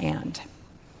yes and.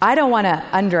 I don't want to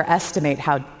underestimate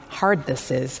how hard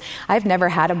this is. I've never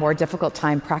had a more difficult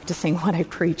time practicing what I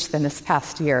preach than this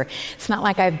past year. It's not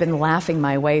like I've been laughing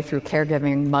my way through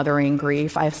caregiving, mothering,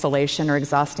 grief, isolation, or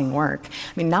exhausting work.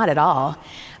 I mean, not at all.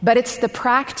 But it's the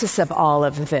practice of all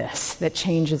of this that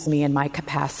changes me and my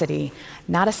capacity,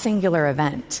 not a singular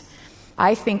event.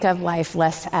 I think of life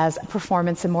less as a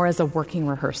performance and more as a working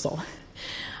rehearsal.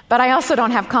 But I also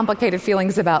don't have complicated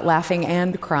feelings about laughing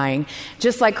and crying.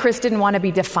 Just like Chris didn't want to be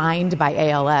defined by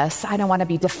ALS, I don't want to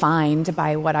be defined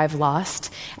by what I've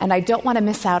lost. And I don't want to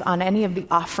miss out on any of the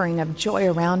offering of joy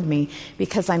around me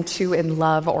because I'm too in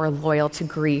love or loyal to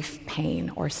grief,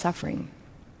 pain, or suffering.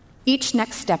 Each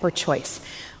next step or choice,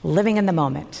 living in the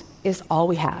moment, is all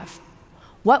we have.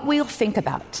 What we'll think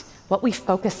about, what we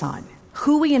focus on,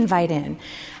 who we invite in,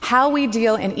 how we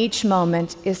deal in each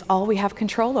moment is all we have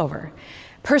control over.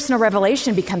 Personal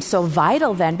revelation becomes so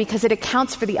vital then because it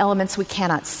accounts for the elements we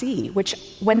cannot see, which,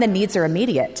 when the needs are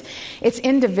immediate, it's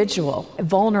individual,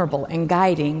 vulnerable, and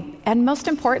guiding, and most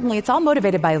importantly, it's all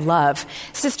motivated by love.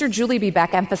 Sister Julie B.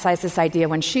 Beck emphasized this idea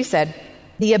when she said,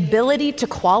 "The ability to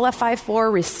qualify for,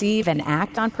 receive, and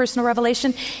act on personal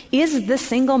revelation is the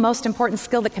single most important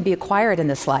skill that can be acquired in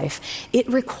this life.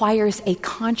 It requires a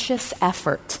conscious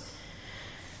effort."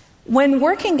 When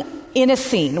working in a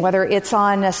scene, whether it's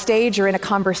on a stage or in a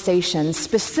conversation,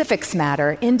 specifics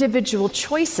matter. Individual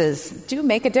choices do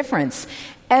make a difference.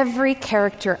 Every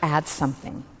character adds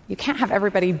something. You can't have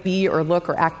everybody be or look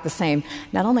or act the same.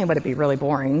 Not only would it be really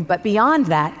boring, but beyond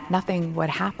that, nothing would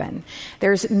happen.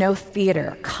 There's no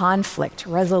theater, conflict,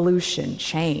 resolution,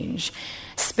 change.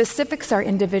 Specifics are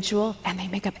individual, and they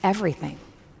make up everything.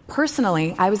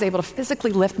 Personally, I was able to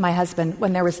physically lift my husband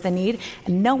when there was the need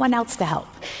and no one else to help.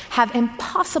 Have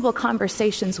impossible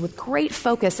conversations with great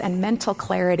focus and mental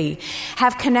clarity.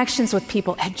 Have connections with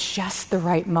people at just the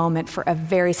right moment for a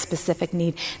very specific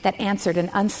need that answered an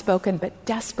unspoken but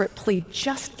desperate plea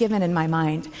just given in my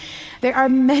mind. There are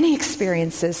many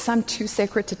experiences, some too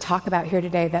sacred to talk about here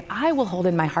today, that I will hold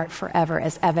in my heart forever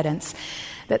as evidence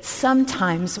that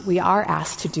sometimes we are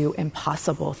asked to do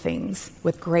impossible things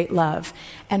with great love,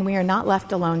 and we are not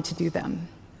left alone to do them.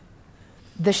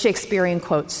 The Shakespearean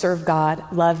quote, "Serve God,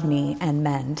 love me, and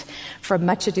mend," from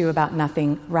Much Ado About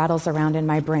Nothing rattles around in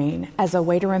my brain as a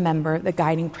way to remember the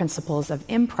guiding principles of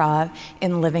improv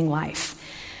in living life.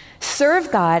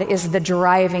 Serve God is the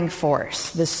driving force,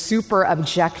 the super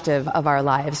objective of our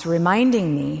lives,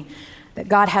 reminding me that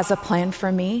God has a plan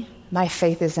for me, my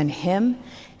faith is in Him,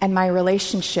 and my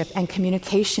relationship and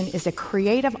communication is a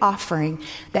creative offering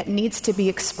that needs to be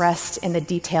expressed in the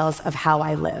details of how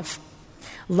I live.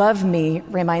 Love me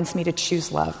reminds me to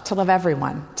choose love, to love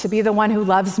everyone, to be the one who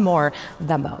loves more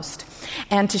the most,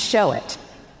 and to show it.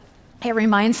 It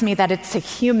reminds me that it's a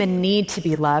human need to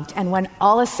be loved, and when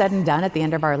all is said and done at the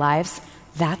end of our lives,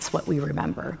 that's what we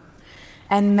remember.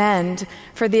 And mend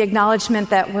for the acknowledgement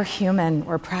that we're human,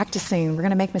 we're practicing, we're going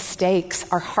to make mistakes,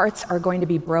 our hearts are going to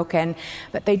be broken,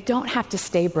 but they don't have to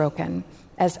stay broken.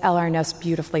 As L.R. Noss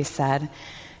beautifully said,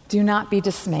 "Do not be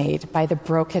dismayed by the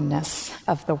brokenness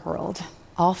of the world.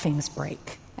 All things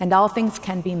break, and all things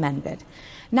can be mended,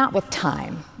 not with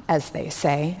time, as they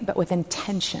say, but with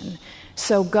intention.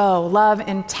 So go, love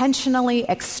intentionally,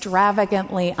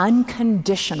 extravagantly,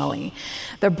 unconditionally.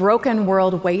 The broken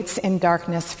world waits in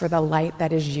darkness for the light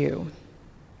that is you."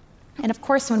 And of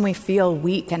course, when we feel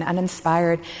weak and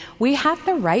uninspired, we have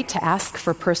the right to ask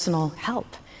for personal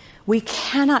help. We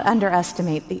cannot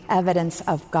underestimate the evidence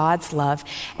of God's love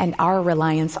and our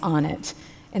reliance on it.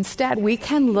 Instead, we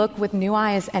can look with new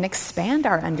eyes and expand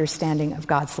our understanding of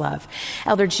God's love.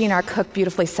 Elder Gene R. Cook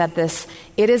beautifully said this: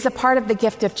 "It is a part of the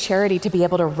gift of charity to be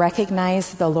able to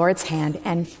recognize the Lord's hand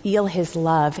and feel his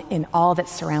love in all that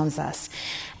surrounds us.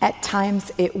 At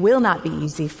times, it will not be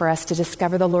easy for us to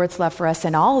discover the Lord's love for us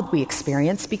in all we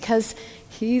experience because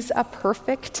he's a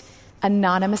perfect,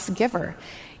 anonymous giver.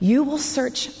 You will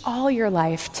search all your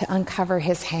life to uncover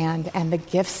his hand and the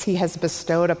gifts he has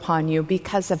bestowed upon you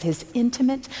because of his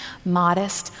intimate,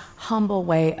 modest, humble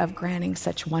way of granting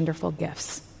such wonderful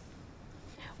gifts.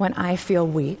 When I feel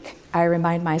weak, I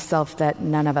remind myself that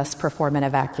none of us perform in a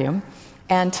vacuum,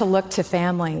 and to look to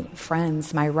family,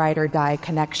 friends, my ride or die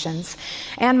connections,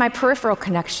 and my peripheral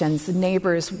connections,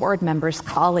 neighbors, ward members,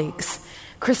 colleagues.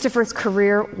 Christopher's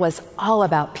career was all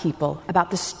about people, about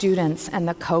the students and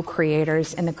the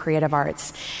co-creators in the creative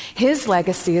arts. His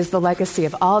legacy is the legacy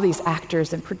of all these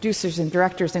actors and producers and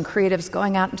directors and creatives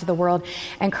going out into the world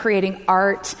and creating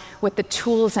art with the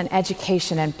tools and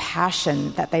education and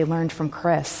passion that they learned from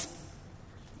Chris.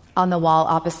 On the wall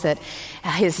opposite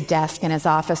his desk in his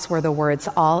office were the words,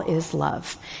 "All is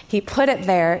love." He put it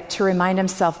there to remind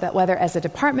himself that whether as a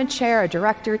department chair, a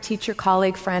director, teacher,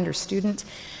 colleague, friend, or student,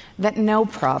 that no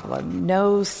problem,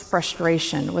 no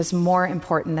frustration was more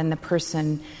important than the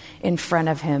person in front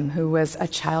of him who was a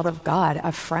child of God,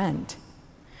 a friend.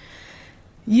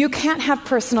 You can't have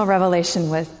personal revelation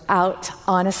without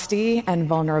honesty and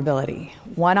vulnerability.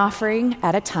 One offering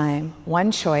at a time,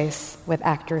 one choice with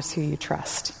actors who you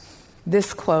trust.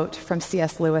 This quote from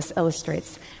C.S. Lewis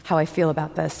illustrates how I feel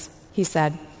about this. He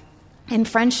said, "In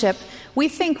friendship, we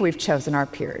think we've chosen our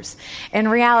peers. In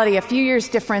reality, a few years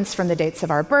difference from the dates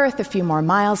of our birth, a few more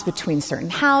miles between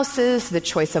certain houses, the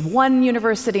choice of one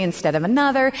university instead of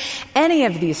another, any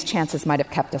of these chances might have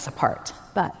kept us apart.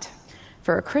 But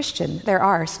for a Christian, there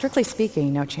are, strictly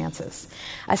speaking, no chances.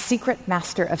 A secret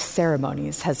master of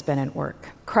ceremonies has been at work.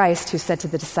 Christ, who said to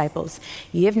the disciples,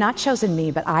 'Ye have not chosen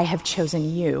me, but I have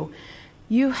chosen you.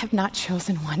 You have not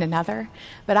chosen one another,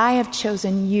 but I have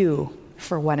chosen you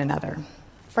for one another.'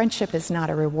 Friendship is not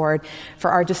a reward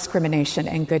for our discrimination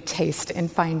and good taste in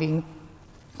finding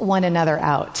one another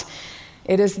out.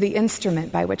 It is the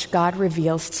instrument by which God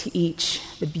reveals to each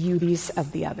the beauties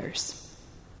of the others."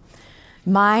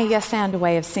 My yes and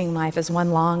way of seeing life as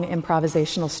one long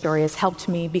improvisational story has helped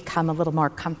me become a little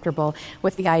more comfortable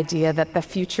with the idea that the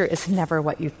future is never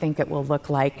what you think it will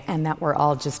look like and that we're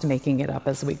all just making it up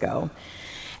as we go.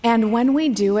 And when we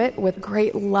do it with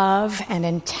great love and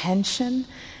intention,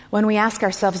 when we ask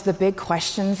ourselves the big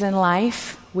questions in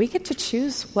life, we get to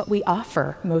choose what we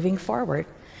offer moving forward.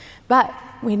 But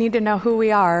we need to know who we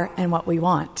are and what we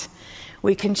want.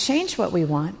 We can change what we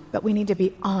want, but we need to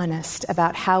be honest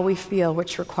about how we feel,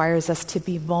 which requires us to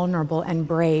be vulnerable and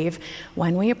brave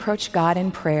when we approach God in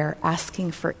prayer,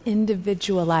 asking for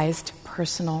individualized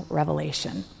personal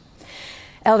revelation.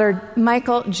 Elder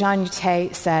Michael John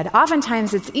Uté said,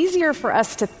 "Oftentimes it's easier for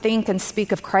us to think and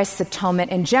speak of Christ's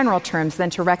atonement in general terms than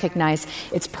to recognize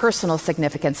its personal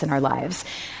significance in our lives.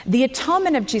 The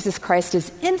atonement of Jesus Christ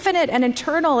is infinite and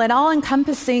eternal and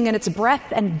all-encompassing in its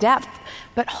breadth and depth,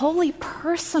 but wholly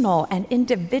personal and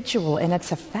individual in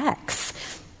its effects.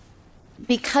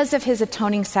 Because of his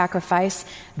atoning sacrifice,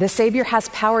 the Savior has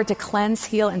power to cleanse,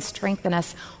 heal, and strengthen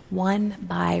us one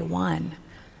by one."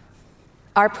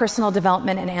 Our personal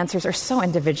development and answers are so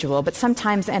individual, but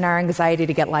sometimes in our anxiety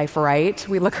to get life right,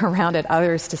 we look around at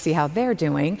others to see how they're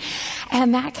doing,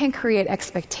 and that can create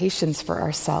expectations for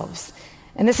ourselves.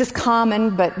 And this is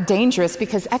common but dangerous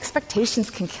because expectations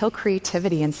can kill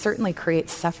creativity and certainly create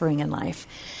suffering in life.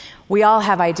 We all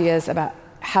have ideas about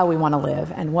how we want to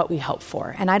live and what we hope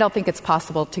for, and I don't think it's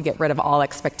possible to get rid of all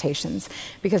expectations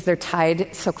because they're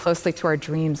tied so closely to our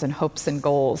dreams and hopes and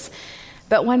goals.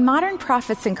 But when modern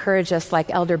prophets encourage us, like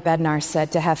Elder Bednar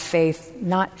said, to have faith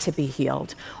not to be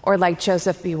healed, or like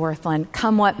Joseph B. Wirthlin,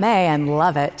 come what may and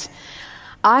love it,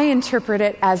 I interpret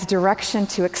it as direction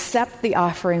to accept the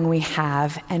offering we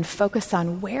have and focus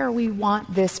on where we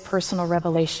want this personal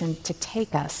revelation to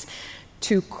take us,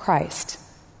 to Christ.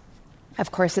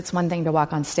 Of course, it's one thing to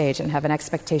walk on stage and have an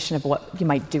expectation of what you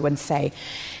might do and say.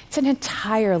 It's an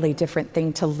entirely different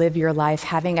thing to live your life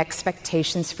having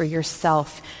expectations for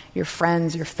yourself, your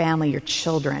friends, your family, your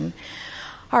children.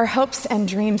 Our hopes and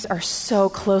dreams are so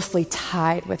closely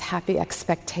tied with happy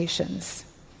expectations.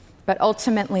 But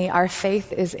ultimately, our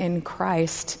faith is in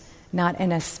Christ, not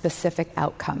in a specific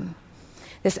outcome.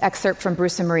 This excerpt from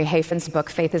Bruce and Marie Hafen's book,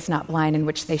 Faith is Not Blind, in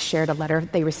which they shared a letter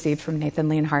they received from Nathan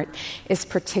Leonhardt, is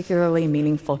particularly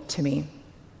meaningful to me.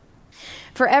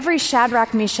 For every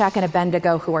Shadrach, Meshach, and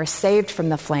Abednego who are saved from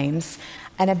the flames,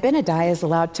 and Abinadi is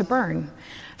allowed to burn.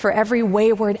 For every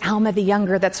wayward Alma the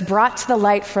younger that's brought to the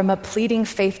light from a pleading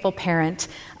faithful parent,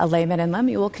 Alayman and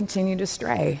Lemuel continue to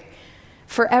stray.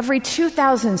 For every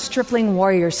 2,000 stripling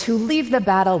warriors who leave the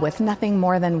battle with nothing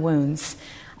more than wounds,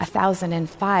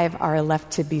 1,005 are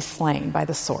left to be slain by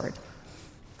the sword.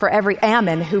 For every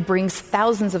Ammon who brings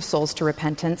thousands of souls to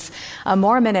repentance, a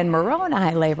Mormon and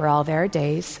Moroni labor all their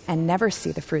days and never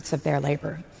see the fruits of their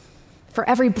labor. For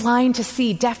every blind to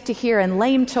see, deaf to hear, and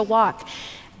lame to walk,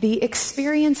 the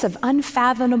experience of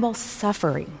unfathomable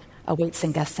suffering awaits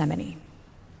in Gethsemane.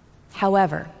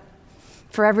 However,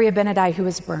 for every Abinadi who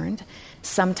is burned,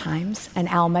 sometimes an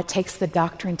Alma takes the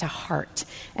doctrine to heart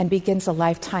and begins a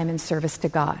lifetime in service to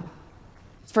God.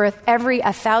 For every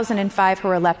 1,005 who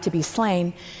are left to be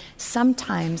slain,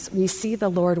 sometimes we see the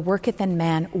Lord worketh in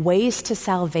man ways to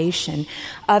salvation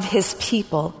of his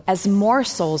people as more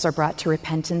souls are brought to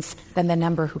repentance than the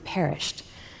number who perished.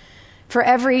 For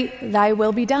every thy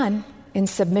will be done in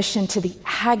submission to the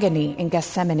agony in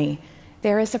Gethsemane,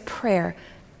 there is a prayer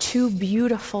too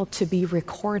beautiful to be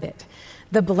recorded.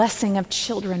 The blessing of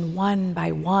children one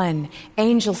by one,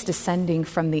 angels descending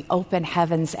from the open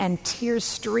heavens, and tears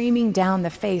streaming down the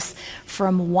face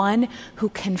from one who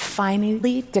can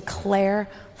finally declare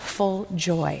full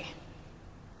joy.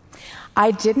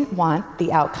 I didn't want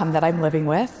the outcome that I'm living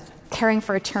with, caring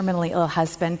for a terminally ill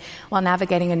husband while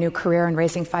navigating a new career and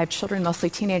raising 5 children, mostly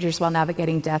teenagers, while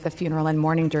navigating death, a funeral, and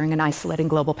mourning during an isolating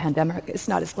global pandemic. It's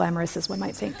not as glamorous as one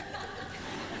might think.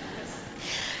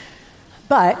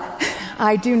 But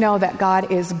I do know that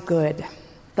God is good.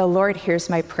 The Lord hears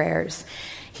my prayers.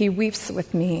 He weeps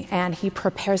with me, and he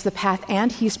prepares the path,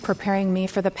 and he's preparing me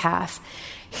for the path.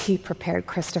 He prepared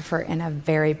Christopher in a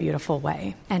very beautiful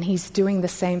way, and he's doing the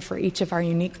same for each of our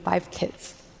unique 5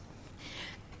 kids.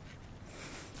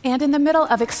 And in the middle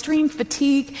of extreme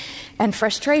fatigue and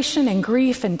frustration and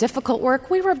grief and difficult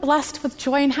work, we were blessed with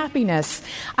joy and happiness.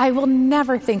 I will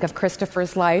never think of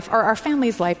Christopher's life or our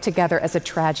family's life together as a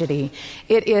tragedy.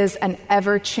 It is an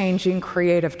ever-changing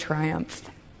creative triumph.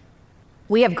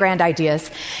 We have grand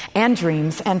ideas and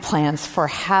dreams and plans for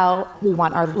how we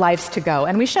want our lives to go,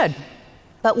 and we should.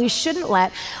 But we shouldn't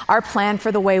let our plan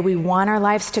for the way we want our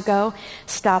lives to go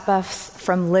stop us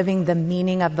from living the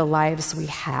meaning of the lives we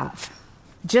have.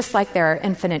 Just like there are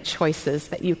infinite choices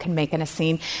that you can make in a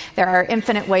scene, there are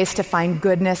infinite ways to find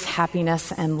goodness,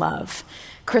 happiness, and love.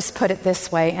 Chris put it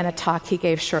this way in a talk he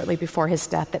gave shortly before his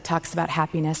death that talks about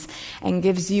happiness and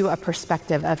gives you a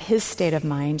perspective of his state of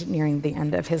mind nearing the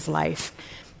end of his life.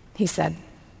 He said,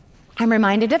 I'm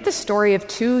reminded of the story of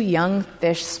 2 young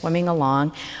fish swimming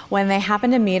along when they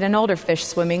happen to meet an older fish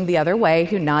swimming the other way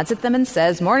who nods at them and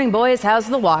says, "Morning, boys, how's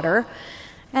the water?"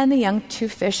 And the young 2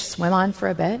 fish swim on for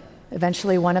a bit.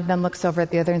 Eventually, one of them looks over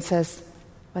at the other and says,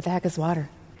 "What the heck is water?"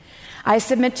 I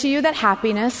submit to you that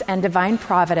happiness and divine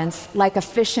providence, like a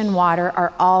fish in water,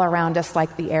 are all around us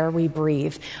like the air we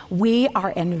breathe. We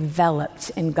are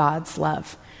enveloped in God's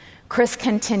love. Chris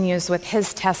continues with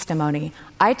his testimony.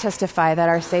 I testify that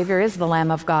our Savior is the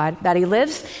Lamb of God, that he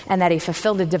lives, and that he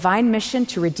fulfilled a divine mission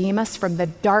to redeem us from the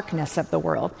darkness of the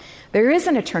world. There is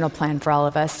an eternal plan for all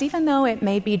of us, even though it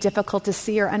may be difficult to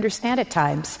see or understand at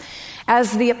times.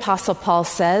 As the Apostle Paul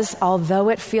says, although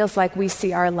it feels like we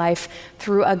see our life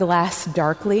through a glass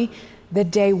darkly, the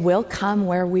day will come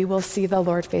where we will see the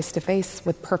Lord face to face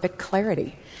with perfect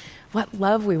clarity. What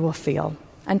love we will feel.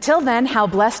 Until then, how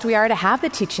blessed we are to have the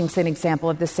teachings and example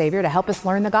of the Savior to help us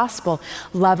learn the gospel,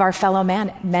 love our fellow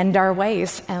man, mend our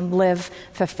ways, and live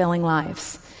fulfilling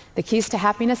lives. The keys to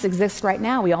happiness exist right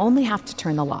now. We only have to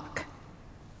turn the lock.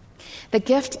 The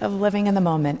gift of living in the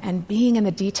moment and being in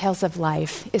the details of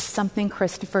life is something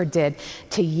Christopher did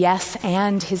to yes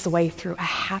and his way through a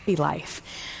happy life.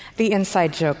 The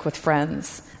inside joke with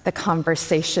friends, the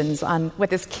conversations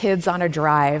with his kids on a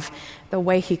drive, the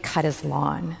way he cut his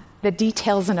lawn, the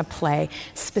details in a play,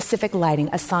 specific lighting,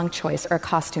 a song choice, or a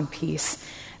costume piece,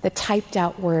 the typed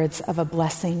out words of a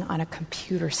blessing on a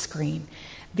computer screen.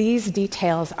 These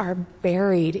details are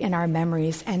buried in our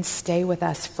memories and stay with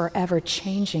us forever,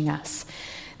 changing us.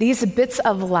 These bits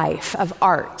of life, of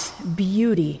art,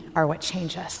 beauty, are what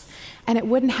change us. And it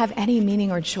wouldn't have any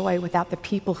meaning or joy without the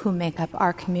people who make up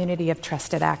our community of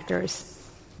trusted actors.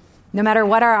 No matter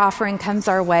what our offering comes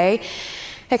our way,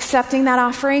 accepting that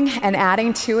offering and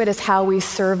adding to it is how we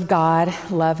serve God,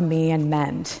 love me, and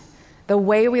mend. The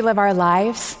way we live our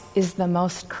lives is the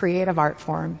most creative art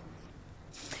form.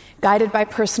 Guided by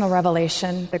personal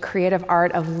revelation, the creative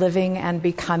art of living and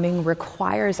becoming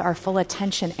requires our full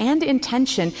attention and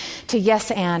intention to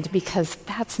yes and, because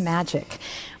that's magic,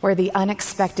 where the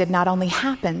unexpected not only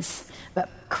happens, but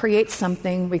creates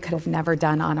something we could have never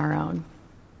done on our own.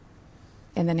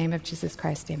 In the name of Jesus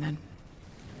Christ, amen.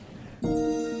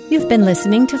 You've been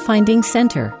listening to Finding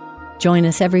Center. Join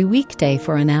us every weekday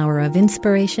for an hour of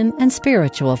inspiration and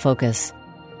spiritual focus.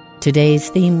 Today's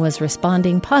theme was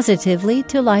responding positively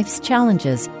to life's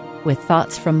challenges, with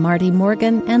thoughts from Marty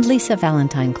Morgan and Lisa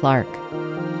Valentine Clark.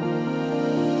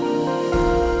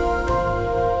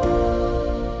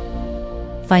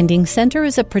 Finding Center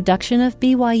is a production of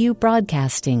BYU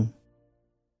Broadcasting.